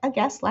for a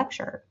guest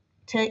lecture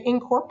to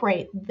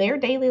incorporate their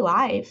daily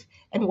life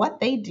and what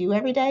they do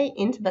every day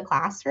into the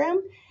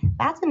classroom.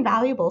 That's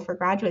invaluable for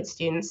graduate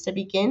students to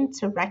begin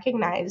to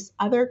recognize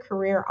other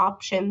career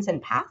options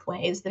and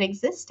pathways that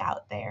exist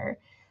out there.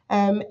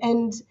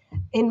 And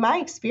in my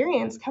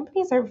experience,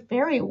 companies are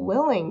very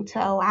willing to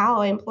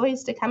allow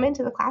employees to come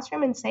into the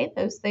classroom and say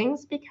those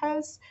things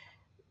because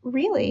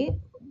really,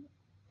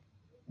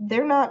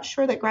 they're not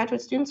sure that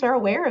graduate students are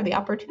aware of the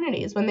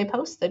opportunities when they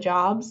post the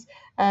jobs.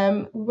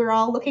 We're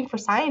all looking for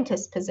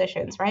scientist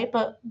positions, right?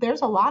 But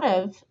there's a lot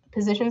of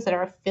positions that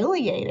are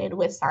affiliated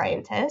with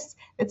scientists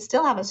that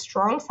still have a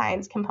strong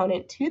science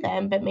component to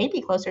them, but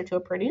maybe closer to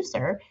a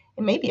producer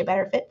and maybe a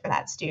better fit for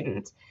that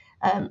student.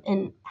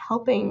 And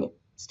helping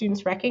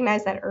students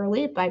recognize that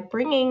early by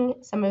bringing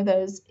some of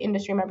those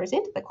industry members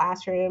into the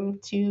classroom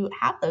to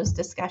have those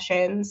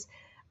discussions,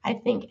 I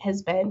think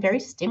has been very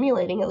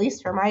stimulating, at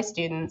least for my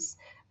students.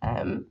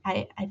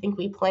 I think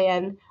we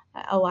plan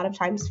a lot of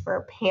times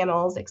for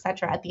panels, et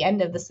cetera, at the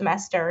end of the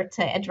semester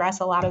to address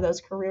a lot of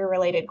those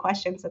career-related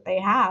questions that they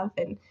have.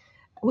 And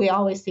we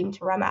always seem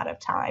to run out of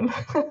time,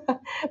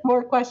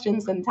 more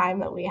questions than time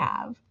that we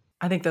have.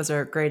 I think those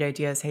are great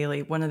ideas,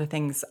 Haley. One of the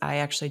things I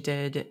actually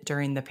did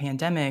during the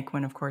pandemic,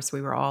 when of course we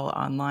were all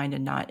online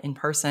and not in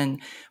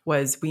person,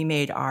 was we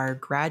made our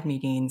grad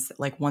meetings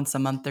like once a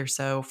month or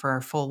so for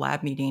our full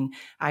lab meeting.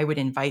 I would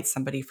invite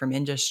somebody from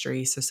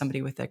industry, so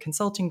somebody with a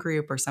consulting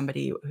group or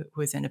somebody who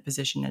was in a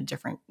position in a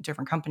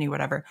different company,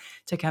 whatever,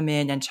 to come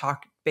in and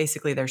talk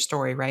basically their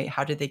story, right?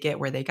 How did they get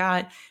where they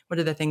got? What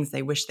are the things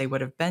they wish they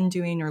would have been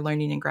doing or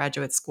learning in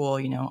graduate school?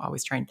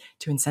 Always trying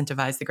to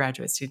incentivize the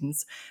graduate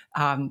students.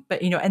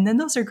 But and then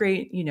those are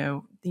great.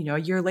 A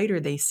year later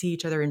they see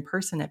each other in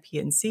person at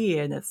PNC,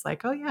 and it's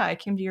like, oh yeah, I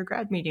came to your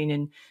grad meeting,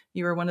 and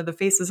you were one of the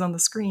faces on the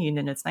screen,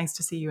 and it's nice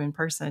to see you in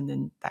person,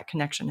 and that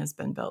connection has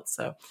been built.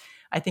 So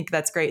I think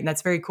that's great, and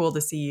that's very cool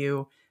to see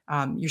you.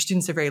 Your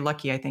students are very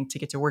lucky, I think, to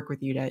get to work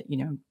with you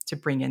to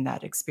bring in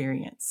that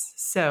experience.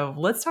 So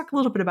let's talk a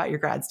little bit about your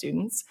grad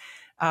students.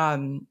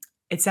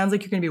 It sounds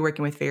like you're going to be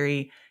working with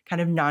very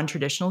kind of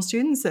non-traditional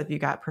students. If you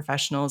got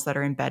professionals that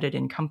are embedded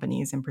in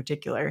companies in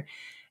particular,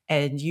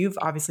 and you've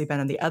obviously been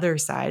on the other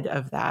side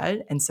of that.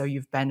 And so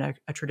you've been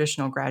a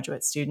traditional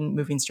graduate student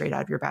moving straight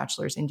out of your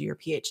bachelor's into your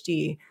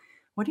PhD.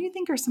 What do you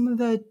think are some of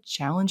the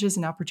challenges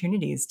and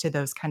opportunities to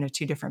those kind of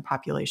two different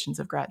populations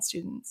of grad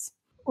students?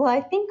 Well,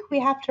 I think we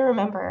have to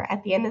remember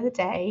at the end of the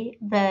day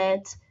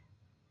that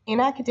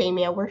in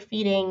academia, we're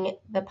feeding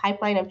the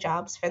pipeline of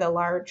jobs for the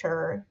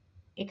larger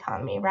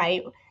economy,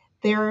 right?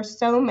 There are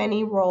so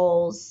many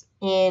roles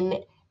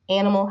in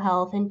animal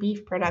health and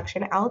beef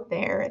production out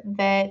there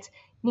that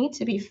need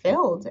to be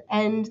filled.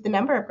 And the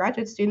number of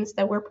graduate students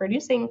that we're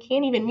producing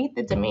can't even meet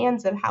the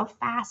demands of how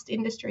fast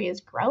industry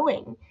is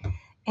growing.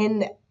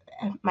 And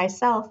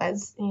myself,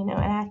 as an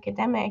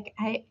academic,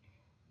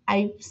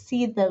 I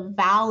see the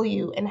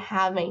value in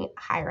having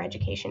higher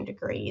education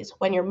degrees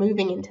when you're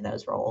moving into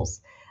those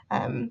roles.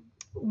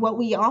 What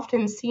we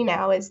often see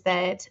now is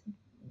that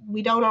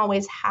we don't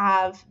always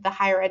have the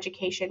higher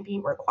education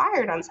being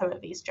required on some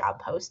of these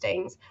job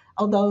postings,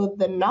 although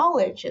the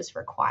knowledge is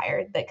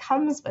required that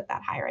comes with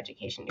that higher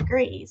education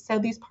degree. So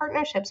these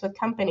partnerships with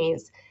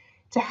companies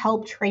to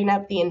help train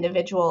up the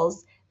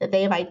individuals that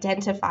they have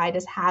identified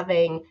as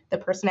having the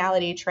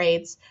personality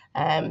traits,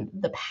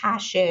 the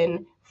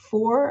passion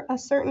for a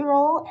certain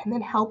role, and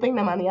then helping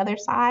them on the other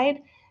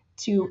side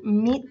to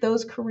meet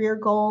those career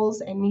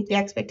goals and meet the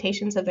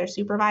expectations of their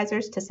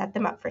supervisors to set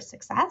them up for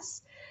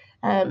success.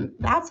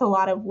 That's a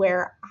lot of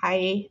where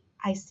I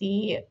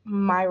see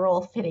my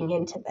role fitting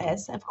into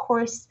this. Of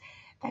course,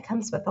 that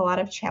comes with a lot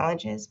of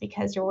challenges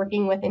because you're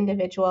working with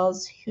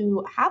individuals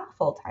who have a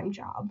full-time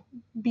job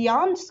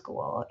beyond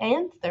school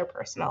and their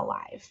personal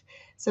life.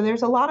 So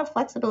there's a lot of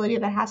flexibility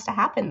that has to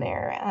happen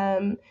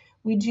there.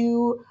 We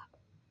do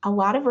a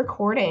lot of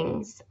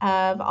recordings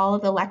of all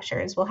of the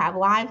lectures. We'll have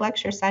live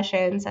lecture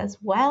sessions as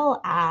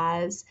well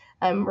as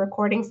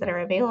recordings that are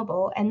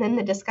available. And then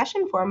the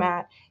discussion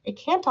format, it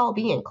can't all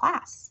be in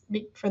class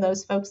for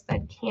those folks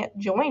that can't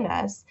join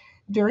us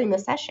during the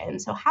session.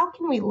 So how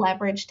can we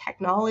leverage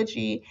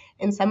technology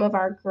and some of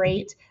our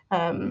great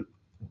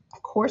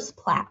course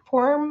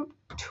platform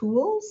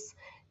tools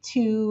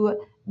to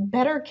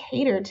better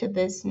cater to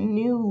this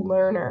new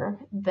learner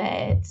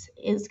that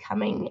is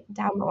coming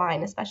down the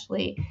line,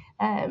 especially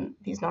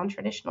these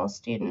non-traditional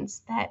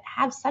students that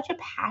have such a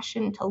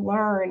passion to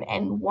learn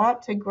and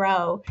want to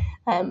grow,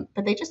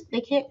 but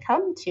they can't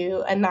come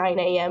to a 9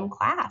 a.m.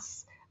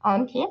 class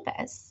on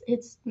campus.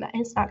 It's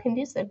not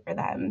conducive for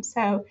them.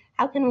 So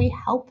how can we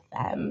help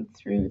them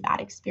through that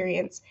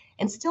experience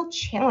and still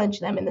challenge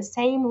them in the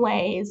same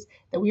ways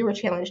that we were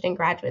challenged in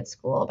graduate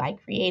school by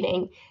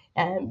creating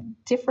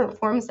different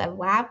forms of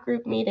lab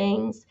group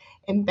meetings,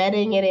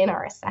 embedding it in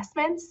our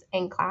assessments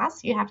in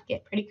class? You have to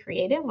get pretty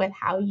creative with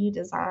how you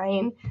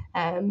design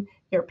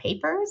your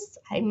papers.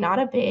 I'm not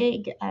a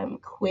big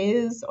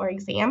quiz or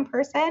exam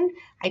person.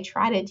 I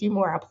try to do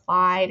more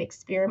applied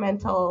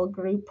experimental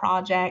group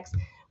projects,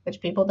 which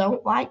people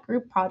don't like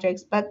group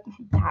projects, but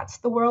that's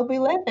the world we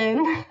live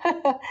in.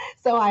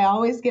 So I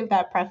always give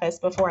that preface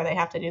before they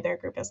have to do their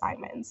group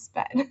assignments.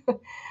 But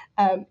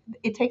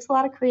it takes a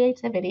lot of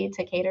creativity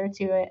to cater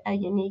to a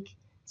unique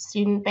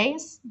student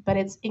base, but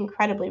it's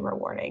incredibly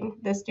rewarding.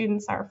 The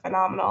students are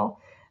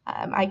phenomenal.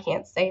 I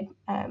can't say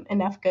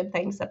enough good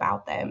things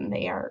about them.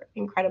 They are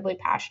incredibly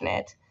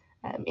passionate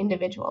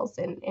individuals,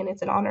 and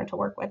it's an honor to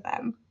work with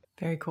them.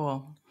 Very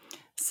cool.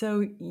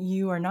 So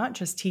you are not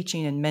just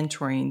teaching and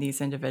mentoring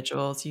these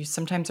individuals, you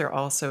sometimes are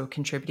also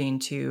contributing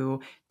to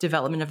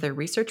development of their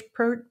research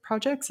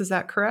projects. Is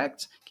that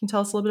correct? Can you tell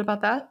us a little bit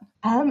about that?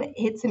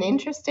 It's an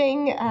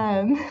interesting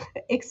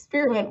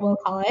experiment, we'll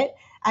call it.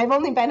 I've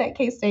only been at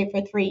K-State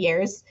for 3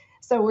 years,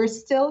 so we're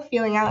still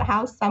feeling out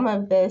how some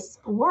of this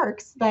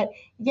works. But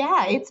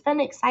yeah, it's been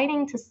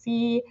exciting to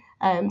see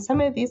some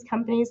of these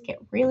companies get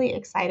really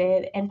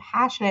excited and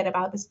passionate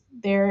about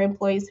their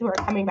employees who are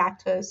coming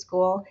back to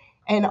school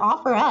and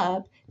offer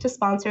up to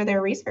sponsor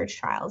their research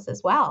trials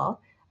as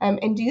well,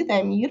 and do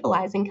them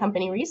utilizing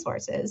company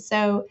resources.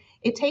 So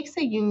it takes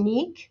a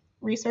unique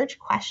research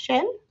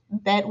question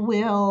that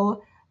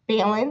will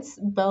balance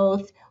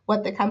both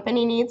what the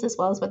company needs as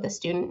well as what the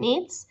student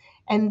needs.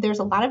 And there's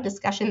a lot of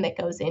discussion that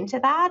goes into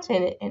that.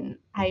 And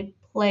I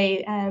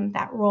play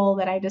that role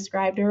that I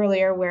described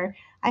earlier, where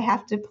I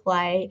have to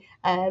play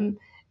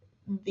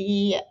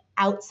the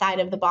outside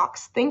of the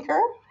box thinker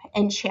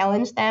and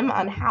challenge them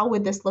on how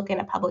would this look in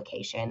a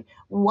publication?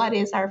 What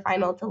is our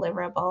final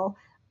deliverable,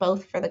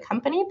 both for the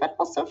company, but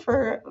also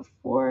for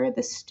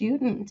the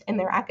student and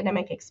their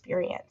academic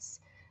experience?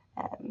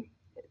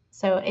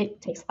 So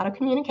it takes a lot of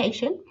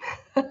communication.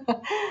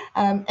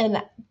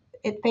 And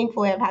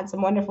thankfully, I've had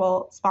some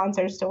wonderful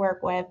sponsors to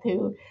work with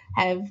who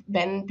have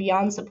been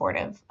beyond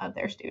supportive of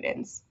their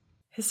students.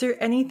 Is there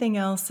anything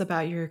else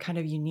about your kind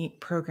of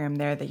unique program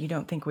there that you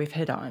don't think we've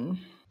hit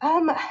on?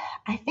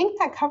 I think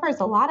that covers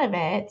a lot of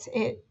it.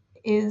 It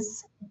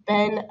has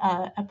been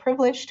a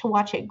privilege to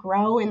watch it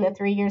grow in the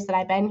 3 years that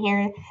I've been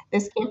here.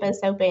 This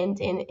campus opened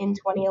in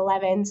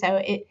 2011,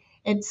 so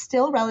it's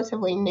still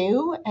relatively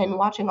new, and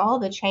watching all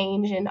the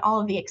change and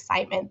all of the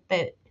excitement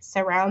that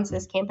surrounds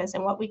this campus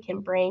and what we can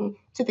bring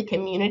to the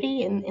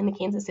community in the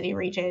Kansas City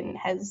region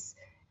has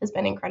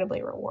been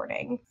incredibly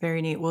rewarding.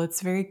 Very neat. Well,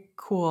 it's very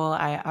cool.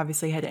 I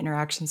obviously had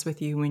interactions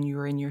with you when you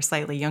were in your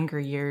slightly younger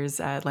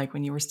years, like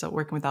when you were still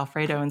working with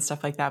Alfredo and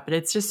stuff like that. But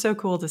it's just so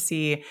cool to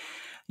see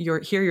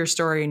hear your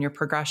story and your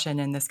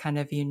progression and this kind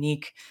of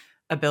unique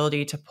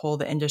ability to pull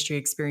the industry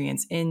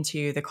experience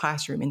into the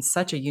classroom in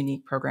such a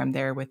unique program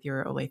there with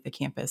your Olathe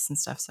campus and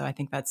stuff. So I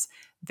think that's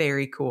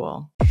very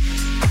cool.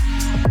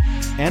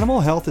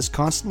 Animal health is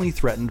constantly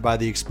threatened by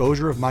the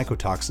exposure of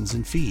mycotoxins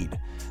in feed.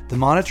 The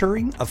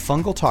monitoring of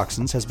fungal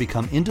toxins has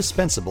become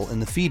indispensable in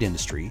the feed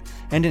industry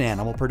and in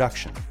animal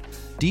production.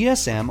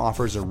 DSM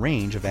offers a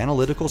range of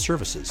analytical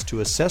services to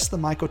assess the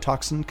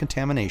mycotoxin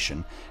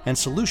contamination and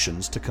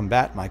solutions to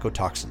combat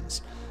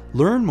mycotoxins.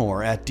 Learn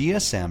more at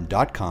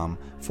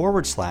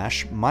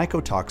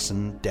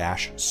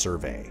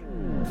dsm.com/mycotoxin-survey.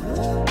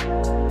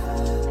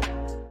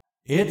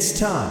 It's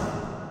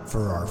time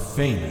for our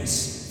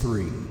famous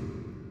three.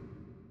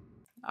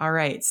 All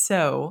right,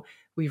 so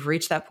we've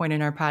reached that point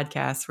in our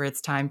podcast where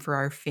it's time for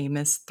our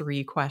famous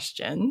three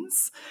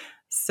questions.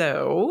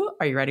 So,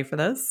 are you ready for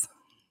this?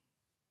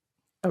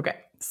 Okay,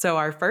 so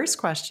our first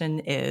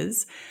question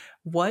is,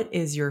 what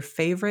is your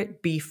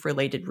favorite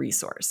beef-related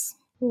resource?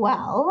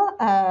 Well,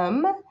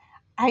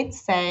 I'd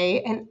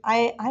say, and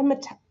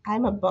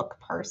I'm a book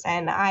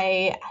person.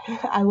 I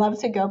love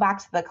to go back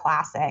to the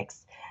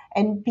classics,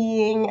 and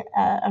being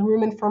a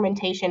rumen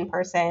fermentation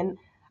person,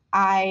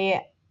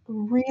 I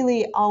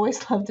really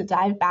always love to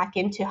dive back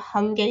into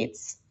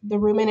Hungate's The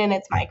Rumen and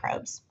Its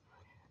Microbes.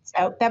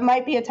 So that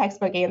might be a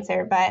textbook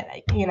answer, but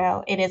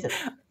it isn't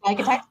like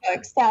a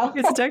textbook. So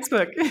It's a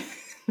textbook.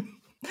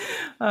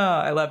 Oh,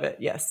 I love it.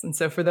 Yes. And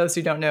so for those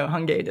who don't know,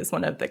 Hungate is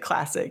one of the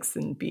classics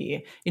and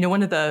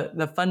one of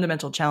the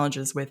fundamental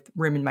challenges with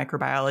rumen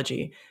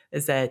microbiology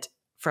is that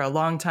for a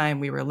long time,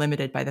 we were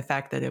limited by the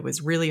fact that it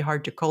was really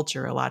hard to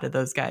culture a lot of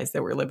those guys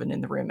that were living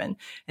in the rumen.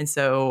 And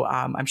so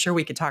I'm sure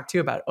we could talk too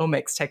about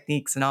omics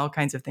techniques and all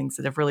kinds of things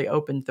that have really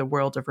opened the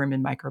world of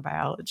rumen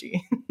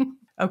microbiology.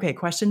 Okay,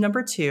 question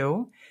number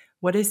 2.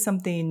 What is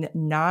something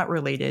not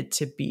related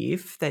to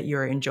beef that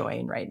you're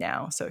enjoying right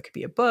now? So it could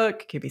be a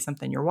book, it could be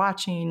something you're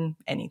watching,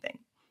 anything.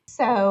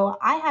 So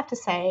I have to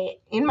say,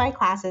 in my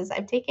classes,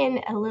 I've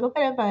taken a little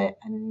bit of a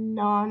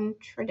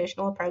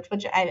non-traditional approach,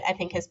 which I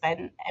think has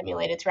been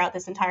emulated throughout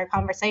this entire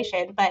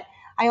conversation. But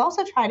I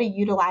also try to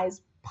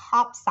utilize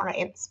pop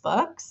science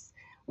books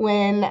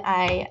when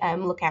I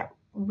look at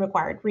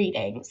required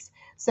readings.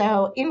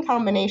 So in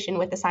combination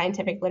with the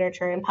scientific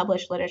literature and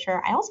published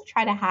literature, I also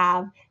try to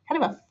have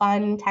kind of a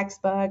fun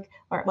textbook,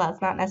 or well,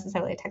 it's not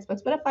necessarily a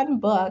textbook, but a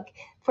fun book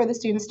for the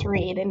students to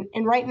read.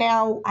 And right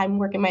now I'm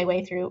working my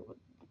way through,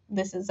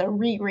 this is a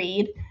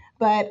reread,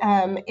 but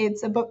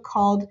it's a book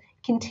called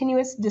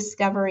Continuous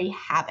Discovery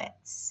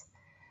Habits.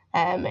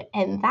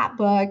 And that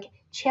book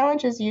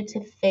challenges you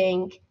to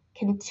think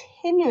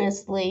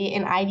continuously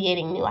in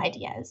ideating new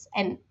ideas.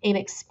 And it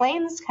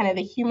explains kind of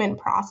the human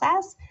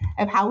process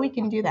of how we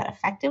can do that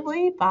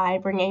effectively by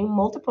bringing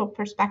multiple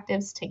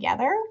perspectives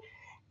together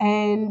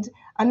and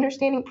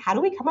understanding how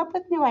do we come up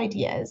with new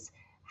ideas?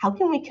 How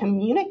can we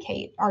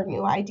communicate our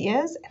new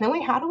ideas? And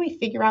then how do we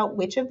figure out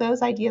which of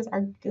those ideas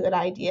are good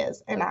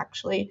ideas and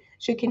actually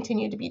should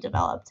continue to be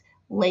developed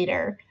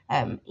later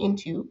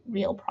into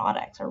real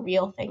products or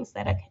real things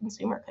that a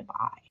consumer could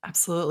buy.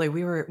 Absolutely.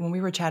 When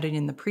we were chatting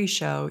in the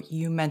pre-show,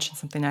 you mentioned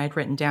something I had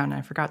written down and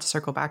I forgot to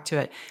circle back to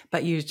it,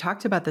 but you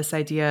talked about this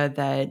idea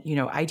that,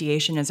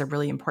 ideation is a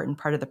really important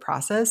part of the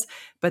process,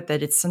 but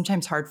that it's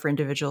sometimes hard for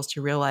individuals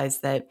to realize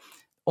that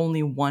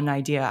only one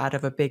idea out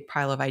of a big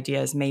pile of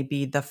ideas may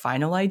be the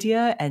final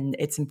idea. And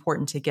it's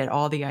important to get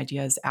all the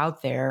ideas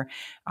out there,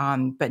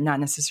 but not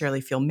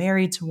necessarily feel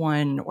married to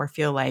one or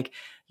feel like,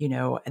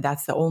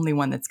 that's the only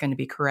one that's going to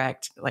be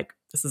correct. Like,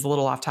 this is a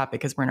little off topic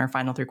because we're in our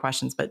final 3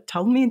 questions, but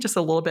tell me just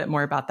a little bit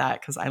more about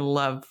that because I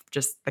love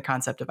just the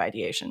concept of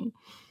ideation.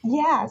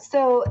 Yeah,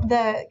 so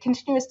the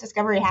Continuous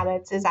Discovery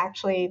Habits is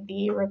actually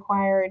the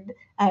required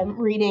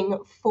reading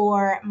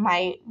for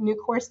my new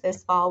course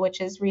this fall, which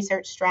is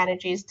Research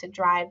Strategies to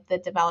Drive the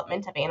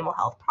Development of Animal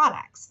Health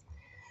Products.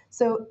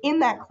 So in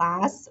that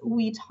class,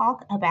 we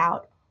talk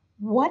about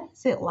what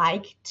is it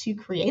like to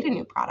create a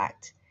new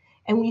product.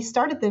 And we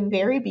start at the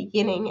very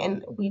beginning,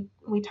 and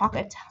we talk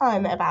a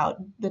ton about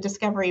the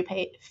discovery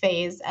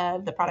phase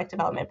of the product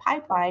development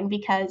pipeline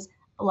because,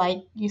 like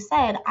you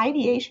said,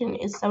 ideation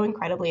is so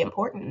incredibly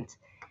important.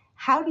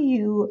 How do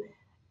you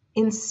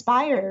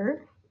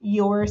inspire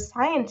your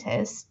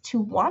scientists to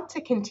want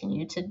to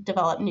continue to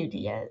develop new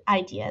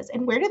ideas?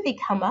 And where do they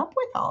come up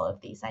with all of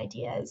these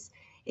ideas?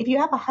 If you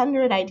have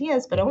 100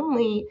 ideas, but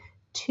only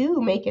 2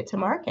 make it to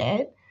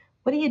market,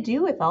 what do you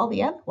do with all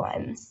the other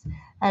ones?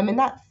 And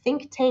that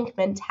think tank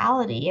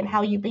mentality and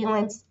how you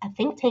balance a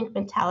think tank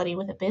mentality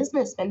with a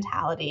business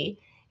mentality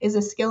is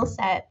a skill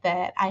set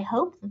that I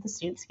hope that the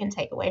students can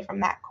take away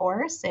from that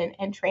course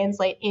and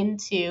translate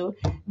into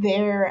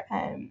their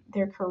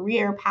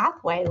career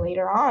pathway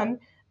later on.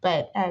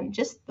 But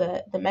just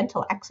the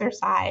mental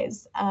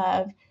exercise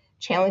of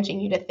challenging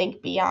you to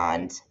think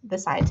beyond the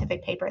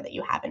scientific paper that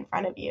you have in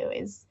front of you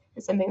is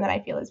something that I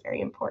feel is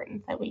very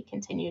important that we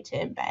continue to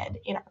embed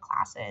in our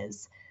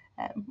classes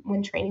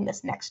when training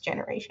this next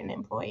generation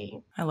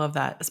employee. I love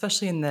that,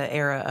 especially in the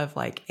era of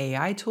like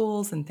AI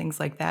tools and things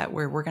like that,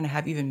 where we're going to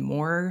have even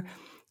more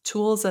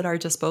tools at our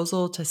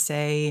disposal to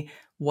say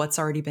what's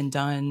already been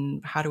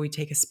done, how do we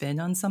take a spin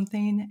on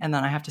something? And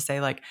then I have to say,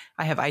 like,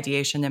 I have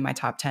ideation in my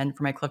top 10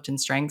 for my Clifton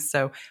strengths.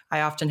 So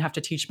I often have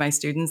to teach my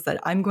students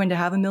that I'm going to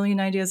have a million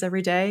ideas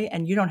every day,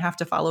 and you don't have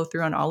to follow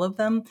through on all of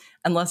them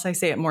unless I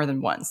say it more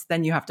than once.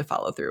 Then you have to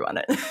follow through on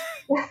it.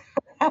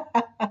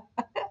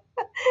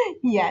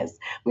 Yes,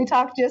 we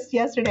talked just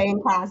yesterday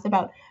in class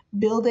about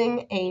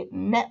building a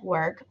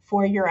network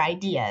for your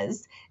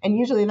ideas. And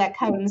usually that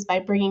comes by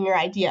bringing your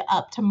idea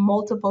up to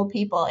multiple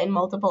people in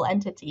multiple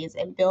entities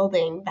and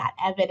building that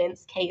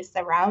evidence case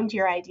around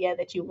your idea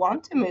that you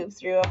want to move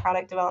through a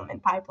product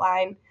development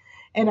pipeline.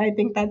 And I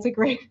think that's a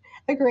great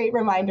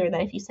reminder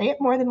that if you say it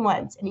more than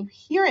once and you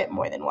hear it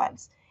more than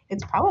once,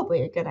 it's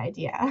probably a good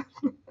idea.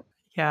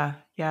 Yeah.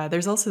 Yeah.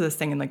 There's also this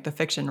thing in like the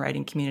fiction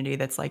writing community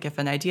that's like, if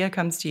an idea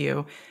comes to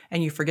you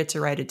and you forget to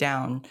write it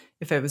down,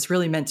 if it was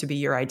really meant to be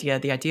your idea,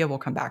 the idea will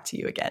come back to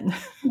you again.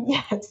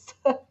 Yes.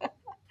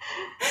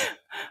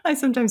 I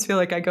sometimes feel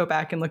like I go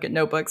back and look at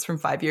notebooks from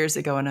 5 years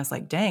ago and I was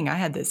like, dang, I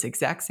had this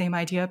exact same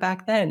idea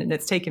back then. And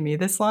it's taken me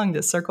this long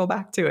to circle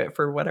back to it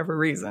for whatever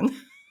reason.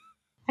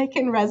 I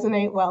can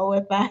resonate well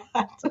with that.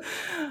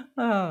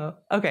 Oh,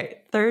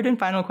 okay. Third and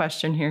final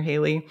question here,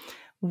 Haley.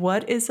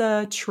 What is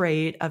a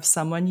trait of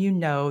someone you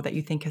know that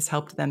you think has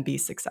helped them be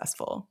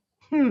successful?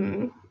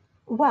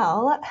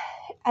 Well,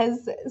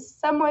 as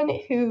someone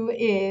who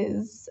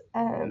is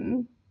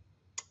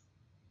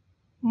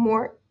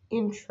more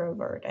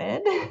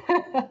introverted,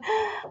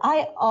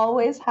 I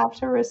always have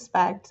to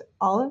respect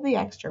all of the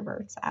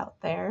extroverts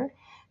out there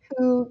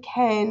who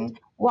can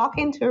walk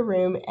into a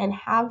room and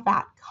have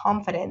that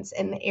confidence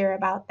in the air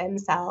about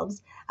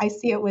themselves. I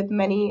see it with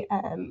many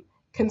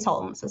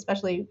consultants,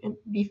 especially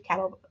beef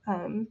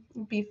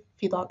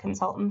feedlot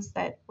consultants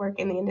that work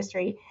in the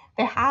industry.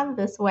 They have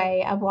this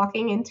way of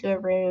walking into a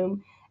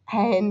room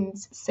and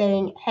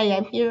saying, "Hey,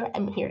 I'm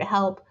here to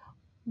help.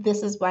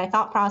 This is my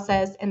thought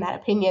process," and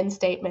that opinion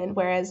statement.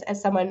 Whereas as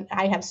someone,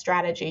 I have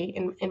strategy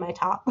in my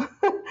top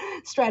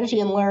strategy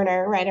and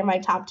learner, right, are my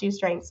top two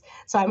strengths.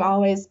 So I'm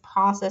always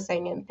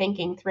processing and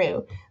thinking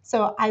through.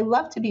 So I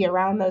love to be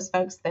around those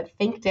folks that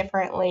think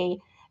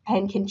differently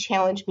and can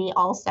challenge me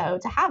also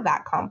to have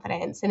that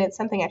confidence. And it's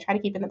something I try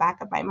to keep in the back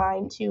of my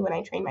mind too when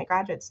I train my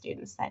graduate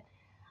students, that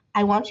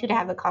I want you to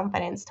have the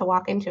confidence to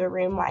walk into a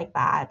room like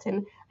that.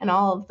 And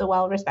all of the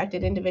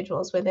well-respected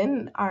individuals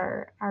within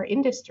our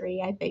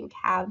industry, I think,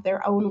 have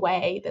their own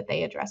way that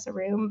they address a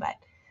room. But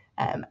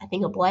I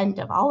think a blend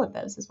of all of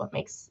those is what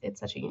makes it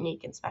such a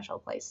unique and special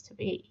place to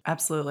be.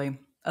 Absolutely.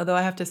 Although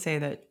I have to say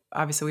that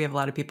obviously we have a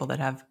lot of people that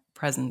have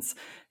presence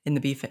in the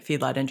beef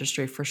feedlot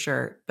industry for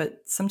sure.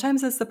 But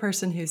sometimes it's the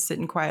person who's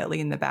sitting quietly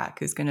in the back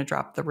who's going to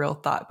drop the real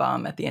thought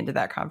bomb at the end of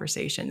that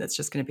conversation. That's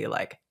just going to be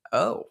like,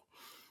 oh,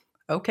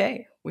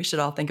 okay, we should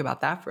all think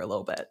about that for a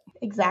little bit.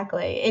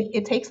 Exactly.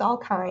 It takes all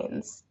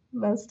kinds,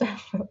 most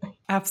definitely.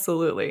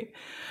 Absolutely.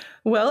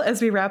 Well,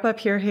 as we wrap up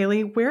here,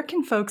 Haley, where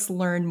can folks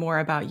learn more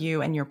about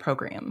you and your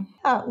program?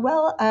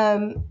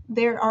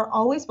 They are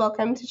always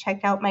welcome to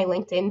check out my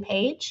LinkedIn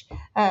page.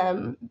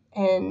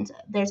 And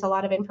there's a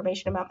lot of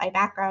information about my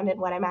background and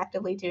what I'm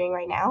actively doing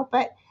right now.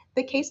 But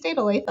the K-State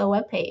Olathe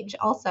webpage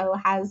also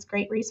has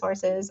great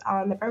resources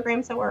on the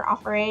programs that we're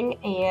offering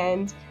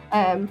and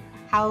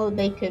how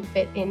they could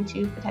fit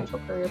into potential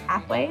career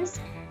pathways.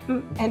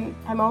 And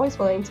I'm always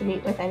willing to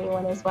meet with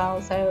anyone as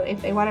well. So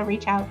if they want to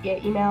reach out via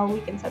email,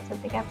 we can set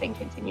something up and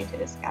continue to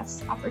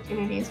discuss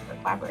opportunities for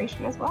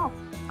collaboration as well.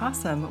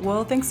 Awesome.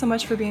 Well, thanks so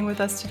much for being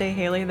with us today,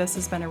 Haley. This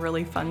has been a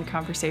really fun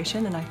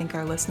conversation, and I think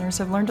our listeners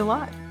have learned a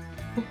lot.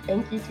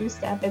 Thank you too,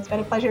 Steph. It's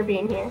been a pleasure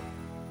being here.